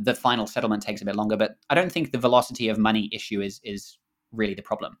 the final settlement takes a bit longer, but I don't think the velocity of money issue is really the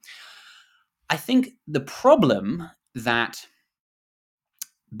problem. I think the problem that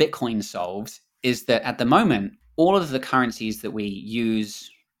Bitcoin solves is that at the moment, all of the currencies that we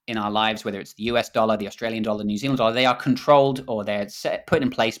use in our lives, whether it's the US dollar, the Australian dollar, New Zealand dollar, they are controlled, or they're put in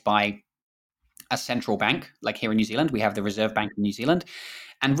place by a central bank. Like here in New Zealand, we have the Reserve Bank of New Zealand.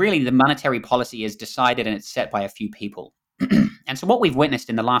 And really, the monetary policy is decided and it's set by a few people. And so, what we've witnessed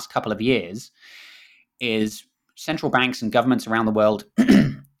in the last couple of years is central banks and governments around the world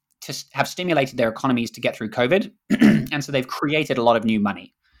to have stimulated their economies to get through COVID. And so, they've created a lot of new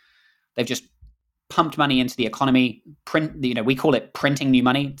money. They've just pumped money into the economy. We call it printing new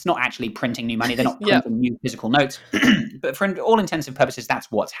money. It's not actually printing new money. They're not Yep. printing new physical notes. But for all intensive purposes, that's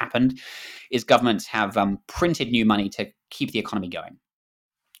what's happened. Is governments have printed new money to keep the economy going.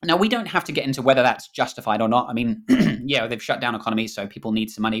 Now, we don't have to get into whether that's justified or not. I mean, yeah, they've shut down economies, so people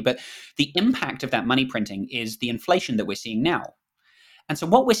need some money. But the impact of that money printing is the inflation that we're seeing now. And so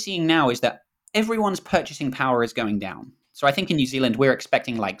what we're seeing now is that everyone's purchasing power is going down. So I think in New Zealand, we're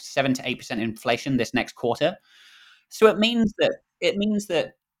expecting like 7 to 8% inflation this next quarter. So it means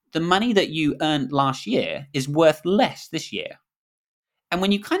that the money that you earned last year is worth less this year. And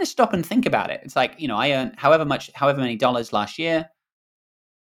when you kind of stop and think about it, it's like, I earned however many dollars last year.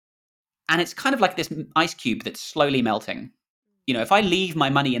 And it's kind of like this ice cube that's slowly melting. If I leave my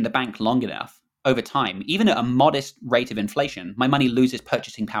money in the bank long enough, over time, even at a modest rate of inflation, my money loses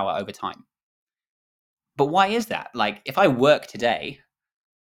purchasing power over time. But why is that? Like, if I work today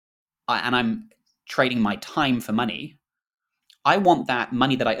and I'm trading my time for money, I want that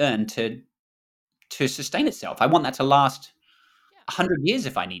money that I earn to sustain itself. I want that to last 100 years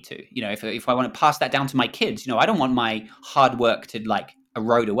if I need to. If I want to pass that down to my kids, I don't want my hard work to like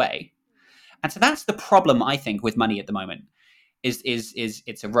erode away. And so that's the problem, I think, with money at the moment. Is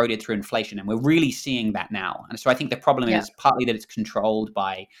it's eroded through inflation, and we're really seeing that now. And so I think the problem Yeah. is partly that it's controlled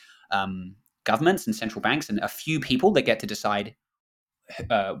by governments and central banks and a few people that get to decide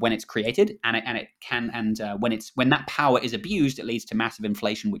when it's created, and it can, and when that power is abused, it leads to massive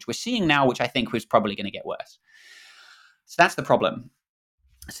inflation, which we're seeing now, which I think was probably going to get worse. So that's the problem.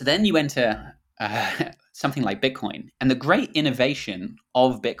 So then you enter something like Bitcoin, and the great innovation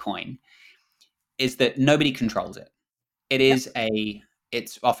of Bitcoin is that nobody controls it. Yep.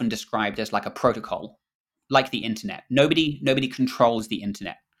 It's often described as like a protocol, like the internet. Nobody controls the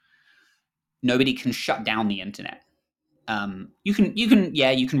internet. Nobody can shut down the internet. You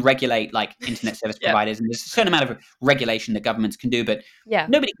can regulate like internet service Yep. providers, and there's a certain amount of regulation that governments can do, but Yeah.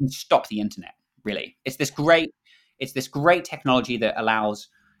 nobody can stop the internet. Really, it's this great technology that allows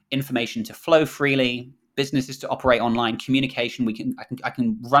information to flow freely, businesses to operate online, communication. I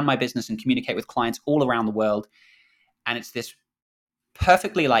can run my business and communicate with clients all around the world, and it's this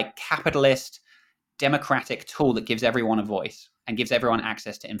perfectly like capitalist democratic tool that gives everyone a voice and gives everyone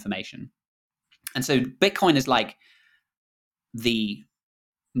access to information. And so Bitcoin is like the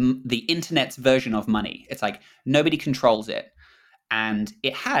internet's version of money. It's like nobody controls it, and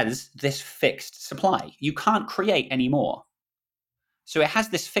it has this fixed supply. You can't create any more. So it has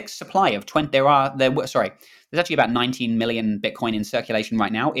this fixed supply of 20. There's actually about 19 million Bitcoin in circulation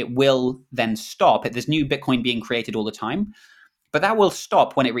right now. It will then stop. There's new Bitcoin being created all the time, but that will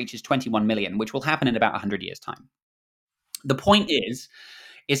stop when it reaches 21 million, which will happen in about 100 years' time. The point is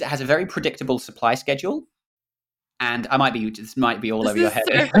it has a very predictable supply schedule, And this might be all This over your is head.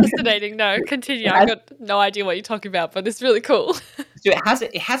 so fascinating. No, continue. It I has, got no idea what you're talking about, but it's really cool. so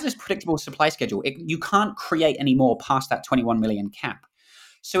it has this predictable supply schedule. You can't create any more past that 21 million cap.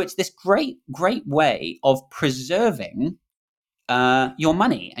 So it's this great way of preserving your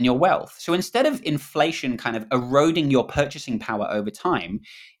money and your wealth. So instead of inflation kind of eroding your purchasing power over time,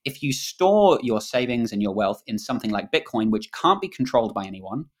 if you store your savings and your wealth in something like Bitcoin, which can't be controlled by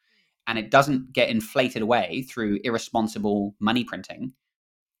anyone, and it doesn't get inflated away through irresponsible money printing,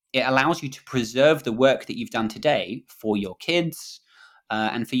 it allows you to preserve the work that you've done today for your kids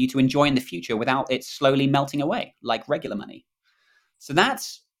and for you to enjoy in the future without it slowly melting away like regular money. So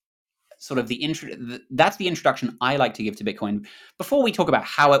that's sort of that's the introduction I like to give to Bitcoin. Before we talk about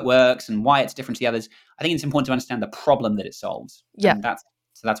how it works and why it's different to the others, I think it's important to understand the problem that it solves, Yeah. and that's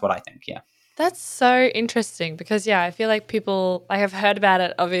what I think. Yeah, That's so interesting because, yeah, I feel like people, I have heard about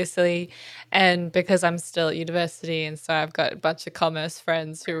it, obviously, and because I'm still at university, and so I've got a bunch of commerce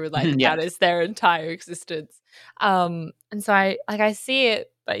friends who are like, yeah, that is their entire existence. And so I see it,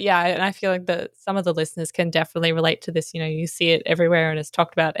 but yeah, and I feel like that some of the listeners can definitely relate to this. You know, you see it everywhere and it's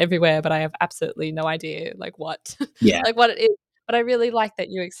talked about everywhere, but I have absolutely no idea like what, yeah, like what it is. But I really like that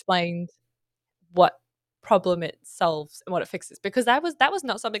you explained what problem it solves and what it fixes, because that was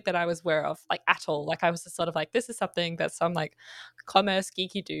not something that I was aware of like at all. Like I was just sort of like, this is something that some like commerce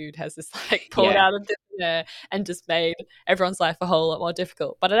geeky dude has just like pulled yeah. out of thin air and just made everyone's life a whole lot more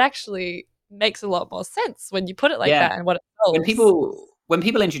difficult. But it actually makes a lot more sense when you put it like Yeah. that and what it when solves. people when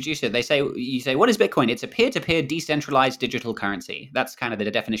people introduce it, you say, what is Bitcoin? It's a peer-to-peer decentralized digital currency. That's kind of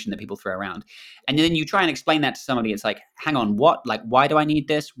the definition that people throw around. And then you try and explain that to somebody, it's like, hang on, what? Like, why do I need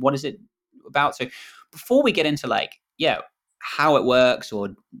this? What is it about? So before we get into like, yeah, how it works or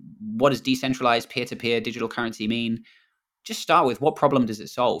what does decentralized peer-to-peer digital currency mean, just start with what problem does it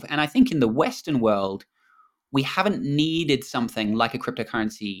solve? And I think in the Western world, we haven't needed something like a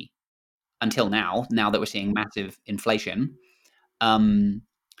cryptocurrency until now that we're seeing massive inflation. um,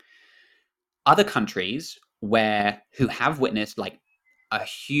 Other countries who have witnessed like a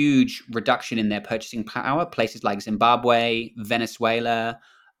huge reduction in their purchasing power, places like Zimbabwe, Venezuela,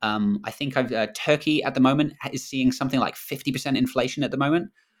 I think Turkey at the moment is seeing something like 50% inflation at the moment.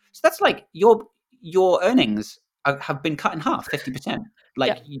 So that's like your earnings have been cut in half, 50%. Yeah.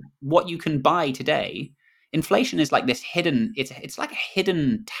 Like what you can buy today, inflation is like this hidden. It's like a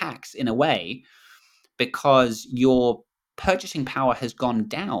hidden tax in a way because your purchasing power has gone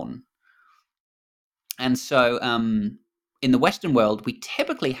down. And so in the Western world, we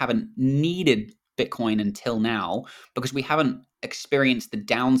typically haven't needed Bitcoin until now because we haven't experienced the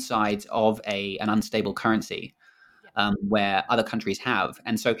downsides of an unstable currency Yeah. where other countries have.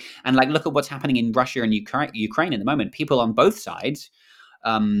 And so, and like, look at what's happening in Russia and Ukraine at the moment. People on both sides,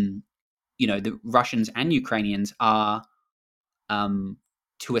 um, the Russians and Ukrainians are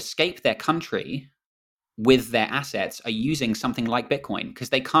to escape their country with their assets are using something like Bitcoin because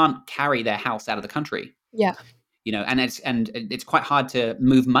they can't carry their house out of the country. Yeah. And it's quite hard to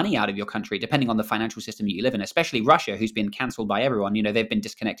move money out of your country depending on the financial system that you live in, especially Russia, who's been cancelled by everyone. They've been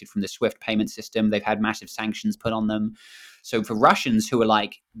disconnected from the SWIFT payment system. They've had massive sanctions put on them. So for Russians who are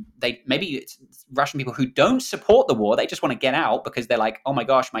like, maybe it's Russian people who don't support the war, they just want to get out because they're like, oh my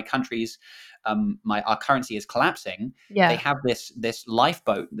gosh, my country's our currency is collapsing. They Yeah. have this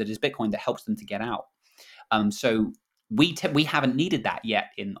lifeboat that is Bitcoin that helps them to get out. So we haven't needed that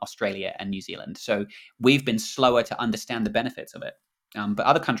yet in Australia and New Zealand. So we've been slower to understand the benefits of it. But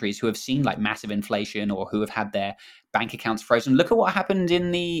other countries who have seen like massive inflation or who have had their bank accounts frozen, look at what happened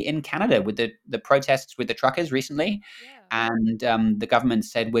in Canada with the protests with the truckers recently, Yeah. and the government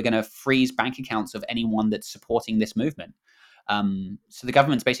said we're going to freeze bank accounts of anyone that's supporting this movement. So the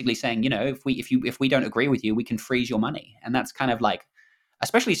government's basically saying, if we don't agree with you, we can freeze your money, and that's kind of like,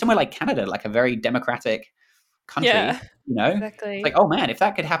 especially somewhere like Canada, like a very democratic country, Yeah. it's like, Exactly. oh man, if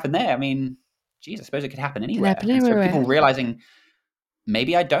that could happen there, I mean, geez, I suppose it could happen Can anywhere. happen And so everywhere. people realizing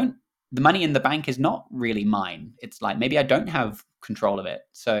maybe the money in the bank is not really mine. It's like maybe I don't have control of it.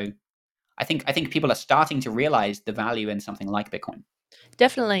 So I think people are starting to realize the value in something like Bitcoin.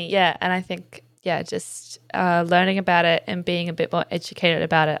 Definitely, yeah. And I think, yeah, just learning about it and being a bit more educated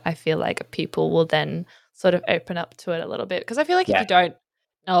about it, I feel like people will then sort of open up to it a little bit. Because I feel like if Yeah, you don't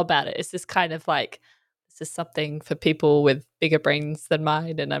know about it, it's just kind of like, this is something for people with bigger brains than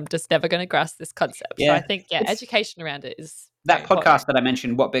mine, and I'm just never going to grasp this concept. So I yeah. think, yeah, It's education around it is very that important. podcast that I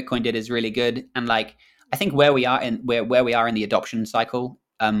mentioned, what Bitcoin did, is really good. And like, I think where we are in the adoption cycle,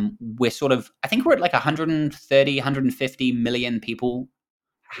 we're sort of, I think we're at like 130, 150 million people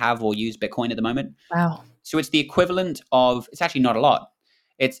have or use Bitcoin at the moment. Wow. So it's the equivalent of, it's actually not a lot.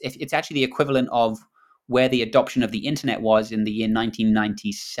 It's actually the equivalent of where the adoption of the internet was in the year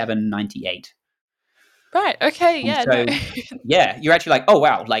 1997, 98. Right. Okay. And Yeah. No. so, yeah, you're actually like, oh,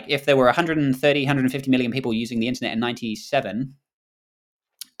 wow. Like if there were 130, 150 million people using the internet in 97,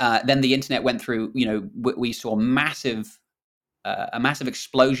 then the internet went through, we saw a massive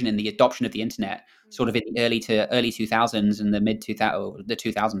explosion in the adoption of the internet, sort of in the early 2000s and the mid 2000s, the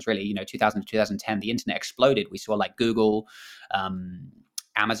 2000s really, 2000 to 2010, the internet exploded. We saw like Google,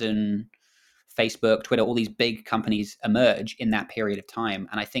 Amazon, Facebook, Twitter, all these big companies emerge in that period of time.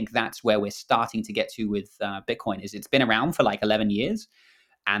 And I think that's where we're starting to get to with Bitcoin. Is it's been around for like 11 years,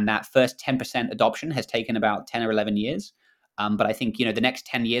 and that first 10% adoption has taken about 10 or 11 years. But I think, the next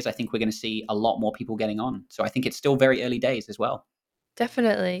 10 years, I think we're going to see a lot more people getting on. So I think it's still very early days as well.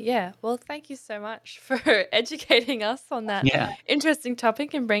 Definitely. Yeah. Well, thank you so much for educating us on that Yeah. interesting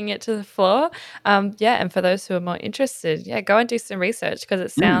topic and bringing it to the floor. Yeah. And for those who are more interested, yeah, go and do some research because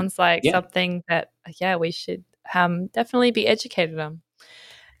it Mm. sounds like Yeah. something that, yeah, we should definitely be educated on.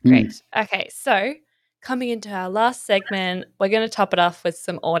 Mm. Great. Okay, so coming into our last segment, we're going to top it off with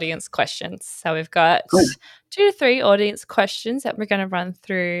some audience questions. So we've got Cool. 2 to 3 audience questions that we're going to run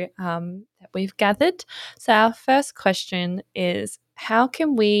through that we've gathered. So our first question is, how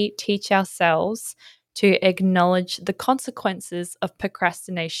can we teach ourselves to acknowledge the consequences of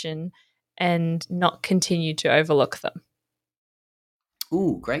procrastination and not continue to overlook them?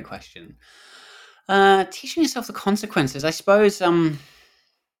 Ooh, great question. Teaching yourself the consequences. I suppose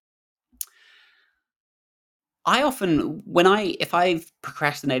I often if I've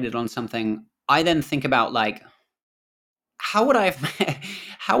procrastinated on something, I then think about like how would I have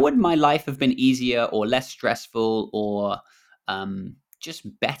how would my life have been easier or less stressful or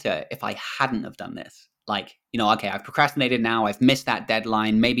just better if I hadn't have done this? Like, okay, I've procrastinated now, I've missed that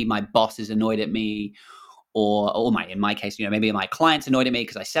deadline, maybe my boss is annoyed at me, or in my case, maybe my client's annoyed at me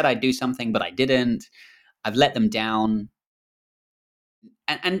because I said I'd do something, but I didn't. I've let them down.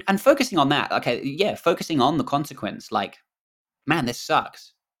 And focusing on that, okay, yeah, focusing on the consequence, like, man, this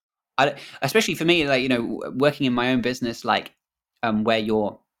sucks. Especially for me, like, working in my own business, like, where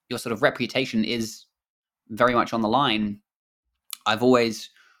your sort of reputation is very much on the line. I've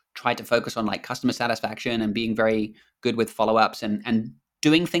always tried to focus on like customer satisfaction and being very good with follow-ups and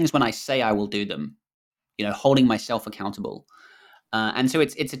doing things when I say I will do them, holding myself accountable. And so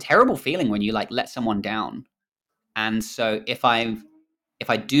it's a terrible feeling when you like let someone down. And so if I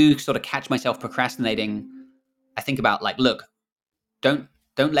do sort of catch myself procrastinating, I think about like, look, don't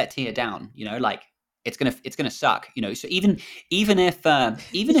don't let Tia down. Like it's gonna suck. So even if that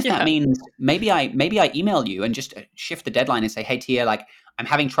Yeah. means maybe I email you and just shift the deadline and say, hey Tia, like I'm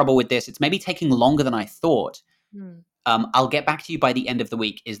having trouble with this. It's maybe taking longer than I thought. Hmm. I'll get back to you by the end of the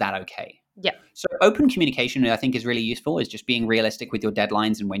week. Is that okay? Yeah. So open communication, I think, is really useful. Is just being realistic with your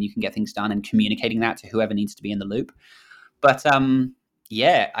deadlines and when you can get things done, and communicating that to whoever needs to be in the loop. But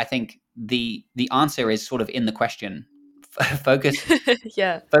yeah, I think the answer is sort of in the question. focus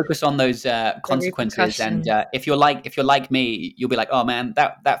Yeah. focus on those The consequences, and repercussions. if you're like me, you'll be like, oh man,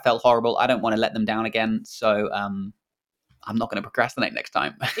 that felt horrible. I don't want to let them down again. So I'm not going to procrastinate next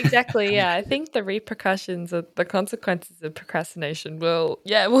time. Exactly. Yeah. I think the repercussions of the consequences of procrastination will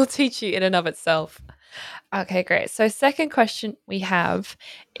teach you in and of itself. Okay, great. So, second question we have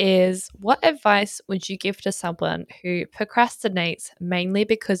is, what advice would you give to someone who procrastinates mainly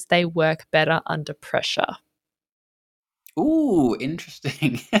because they work better under pressure? Ooh,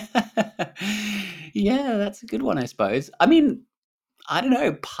 interesting. Yeah, that's a good one, I suppose. I mean, I don't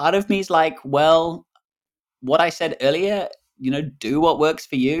know. Part of me is like, well, what I said earlier, do what works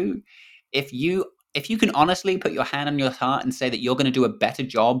for you. If you can honestly put your hand on your heart and say that you're going to do a better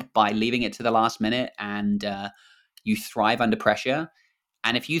job by leaving it to the last minute, and you thrive under pressure,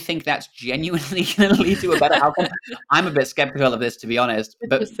 and if you think that's genuinely going to lead to a better outcome, I'm a bit skeptical of this, to be honest.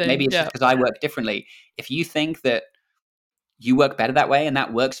 But maybe Interesting. it's just Yeah. because I work differently. If you think that you work better that way and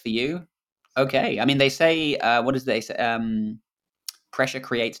that works for you, okay. I mean, they say, what does they say? Pressure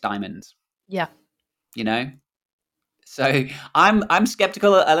creates diamonds. Yeah. You know, so I'm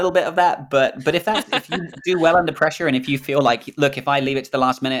skeptical a little bit of that, but if you do well under pressure, and if you feel like, look, if I leave it to the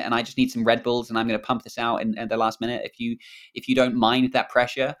last minute and I just need some Red Bulls and I'm going to pump this out at the last minute, if you don't mind that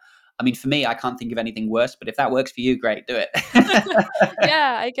pressure, I mean, for me, I can't think of anything worse. But if that works for you, great, do it.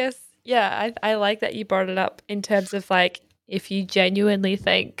 Yeah, I guess. Yeah, I like that you brought it up in terms of like, if you genuinely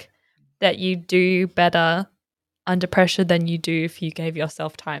think that you do better under pressure than you do if you gave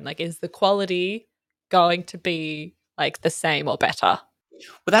yourself time, like, is the quality going to be like the same or better?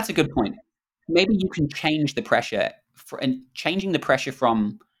 Well, that's a good point. Maybe you can change the pressure and changing the pressure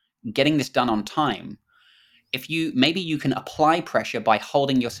from getting this done on time. If you maybe you can apply pressure by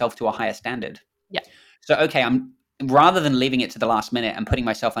holding yourself to a higher standard. Yeah. So, okay, I'm rather than leaving it to the last minute and putting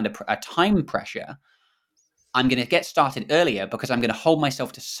myself under a time pressure, I'm going to get started earlier because I'm going to hold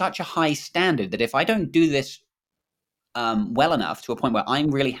myself to such a high standard that if I don't do this well enough to a point where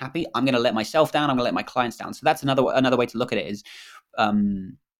I'm really happy, I'm going to let myself down. I'm going to let my clients down. So that's another way to look at it is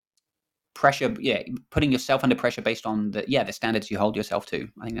um, pressure. Yeah, putting yourself under pressure based on the standards you hold yourself to.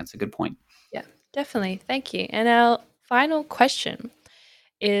 I think that's a good point. Yeah, definitely. Thank you. And our final question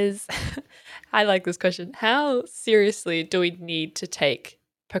is I like this question. How seriously do we need to take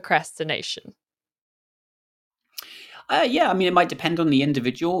procrastination? Yeah, I mean, it might depend on the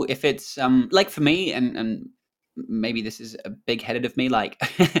individual. If it's like for me, and maybe this is a big headed of me, like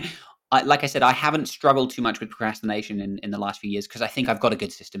like I said, I haven't struggled too much with procrastination in the last few years because I think I've got a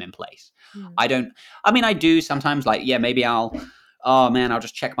good system in place. Mm. I don't. I mean, I do sometimes. Like, yeah, maybe I'll. Oh man, I'll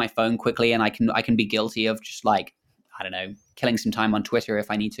just check my phone quickly, and I can be guilty of just like I don't know, killing some time on Twitter if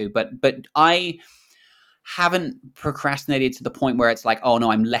I need to. But I haven't procrastinated to the point where it's like, oh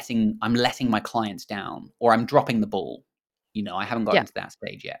no, I'm letting my clients down or I'm dropping the ball. I haven't Yeah. gotten to that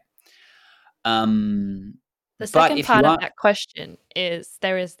stage yet. Um, The but second if you part of are, that question is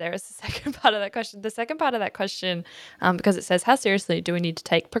there is a second part of that question. The second part of that question, because it says, how seriously do we need to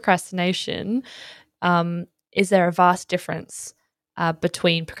take procrastination? Is there a vast difference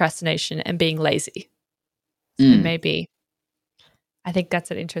between procrastination and being lazy? So mm, maybe I think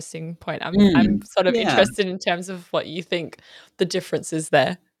that's an interesting point. I'm sort of yeah, interested in terms of what you think the difference is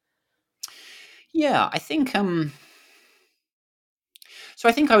there. yeah, I think. So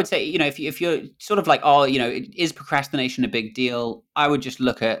I think I would say, if you're sort of like, oh, is procrastination a big deal? I would just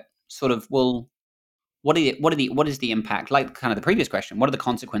look at sort of, well, what is the impact? Like kind of the previous question, what are the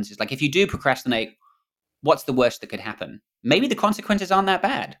consequences? Like if you do procrastinate, what's the worst that could happen? Maybe the consequences aren't that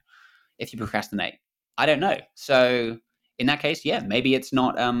bad if you procrastinate. I don't know. So in that case, yeah, maybe it's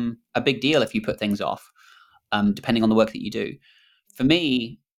not a big deal if you put things off, depending on the work that you do. For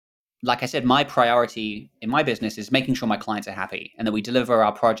me, like I said, my priority in my business is making sure my clients are happy and that we deliver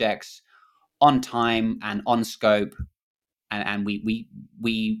our projects on time and on scope, and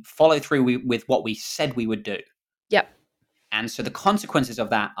we follow through with what we said we would do. Yep. And so the consequences of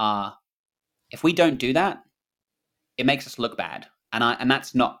that are if we don't do that, it makes us look bad, and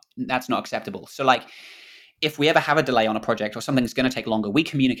that's not acceptable. So like if we ever have a delay on a project or something's going to take longer, we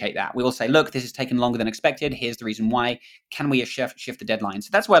communicate that. We will say, look, this has taken longer than expected. Here's the reason why. Can we shift the deadline? So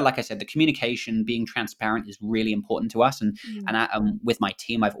that's why, like I said, the communication, being transparent is really important to us. And Mm. with my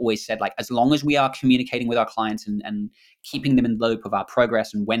team, I've always said, like, as long as we are communicating with our clients and keeping them in the loop of our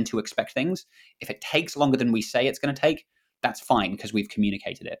progress and when to expect things, if it takes longer than we say it's going to take, that's fine because we've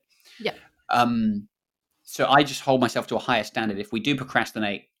communicated it. Yep. Um, so I just hold myself to a higher standard. If we do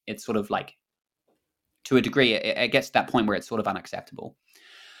procrastinate, it's sort of like to a degree, it gets to that point where it's sort of unacceptable.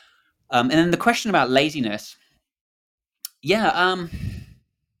 And then the question about laziness, yeah.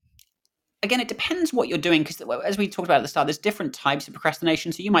 Again, it depends what you're doing because, as we talked about at the start, there's different types of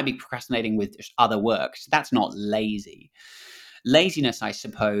procrastination. So you might be procrastinating with just other work. So that's not lazy. Laziness, I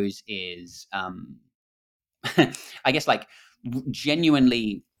suppose, is, I guess, like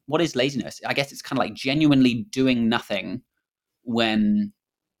genuinely. What is laziness? I guess it's kind of like genuinely doing nothing when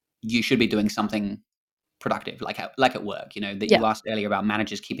you should be doing something productive, like at work. That Yeah. you asked earlier about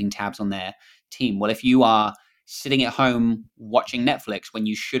managers keeping tabs on their team. Well, if you are sitting at home watching Netflix when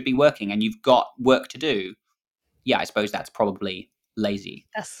you should be working and you've got work to do, yeah, I suppose that's probably lazy.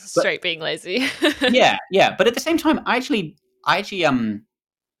 That's But straight being lazy. yeah. But at the same time, I actually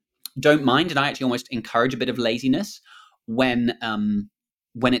don't mind, and I actually almost encourage a bit of laziness when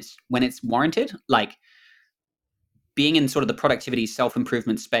when it's warranted. Like being in sort of the productivity self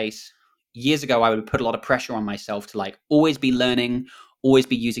improvement space, years ago I would put a lot of pressure on myself to like always be learning, always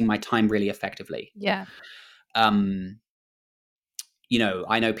be using my time really effectively. Yeah. um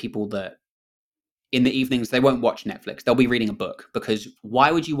I know people that in the evenings they won't watch Netflix, they'll be reading a book, because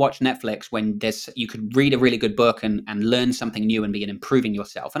why would you watch Netflix when you could read a really good book and learn something new and be improving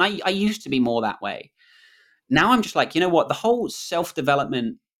yourself? And I used to be more that way. Now I'm just like, you know what, the whole self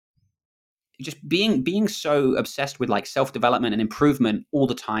development, just being so obsessed with like self development and improvement all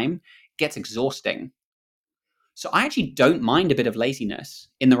the time gets exhausting. So I actually don't mind a bit of laziness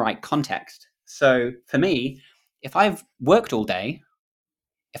in the right context. So for me, if I've worked all day,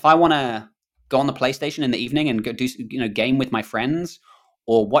 if I want to go on the PlayStation in the evening and go do game with my friends,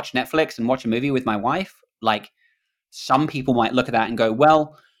 or watch Netflix and watch a movie with my wife, like some people might look at that and go,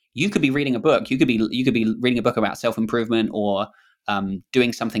 well, you could be reading a book. You could be reading a book about self improvement, or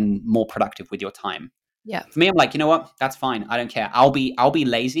doing something more productive with your time. Yeah. For me, I'm like, you know what? That's fine. I don't care. I'll be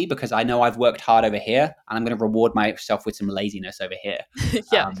lazy because I know I've worked hard over here, and I'm going to reward myself with some laziness over here,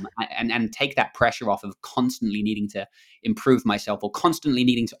 Yeah, and take that pressure off of constantly needing to improve myself or constantly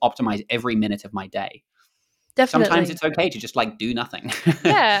needing to optimize every minute of my day. Sometimes definitely. it's okay to just like do nothing.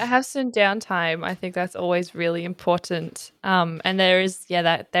 Yeah, have some downtime. I think that's always really important. And there is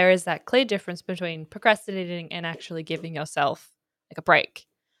that clear difference between procrastinating and actually giving yourself like a break,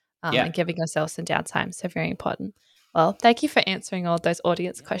 Yeah. and giving yourself some downtime. So very important. Well, thank you for answering all those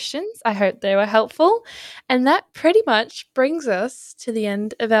audience questions. I hope they were helpful. And that pretty much brings us to the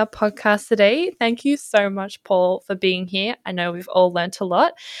end of our podcast today. Thank you so much, Paul, for being here. I know we've all learnt a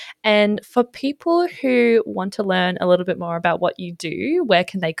lot. And for people who want to learn a little bit more about what you do, where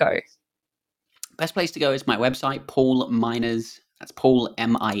can they go? Best place to go is my website, Paul Minors. That's Paul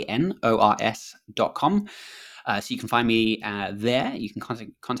Minors.com. So you can find me there. You can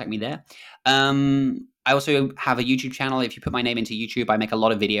contact me there. I also have a YouTube channel. If you put my name into YouTube, I make a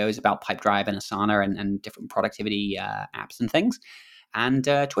lot of videos about Pipedrive and Asana and different productivity apps and things. And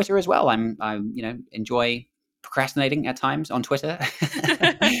Twitter as well. I enjoy procrastinating at times on Twitter.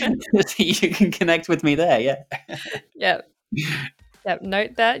 So you can connect with me there. Yeah. Yeah. Yep,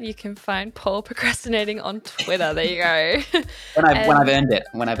 note that you can find Paul procrastinating on Twitter. There you go. When I've And earned it,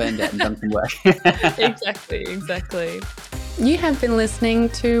 and done some work. exactly. You have been listening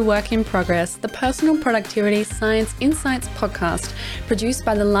to Work in Progress, the Personal Productivity Science Insights podcast produced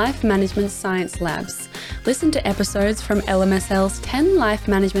by the Life Management Science Labs. Listen to episodes from LMSL's 10 Life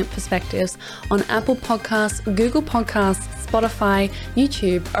Management Perspectives on Apple Podcasts, Google Podcasts, Spotify,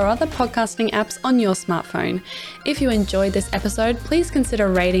 YouTube, or other podcasting apps on your smartphone. If you enjoyed this episode, please consider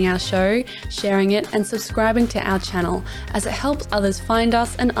rating our show, sharing it, and subscribing to our channel, as it helps others find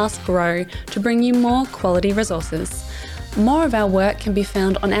us and us grow to bring you more quality resources. More of our work can be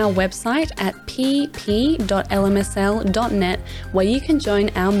found on our website at pp.lmsl.net, where you can join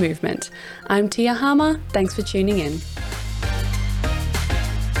our movement. I'm Tia Harmer. Thanks for tuning in.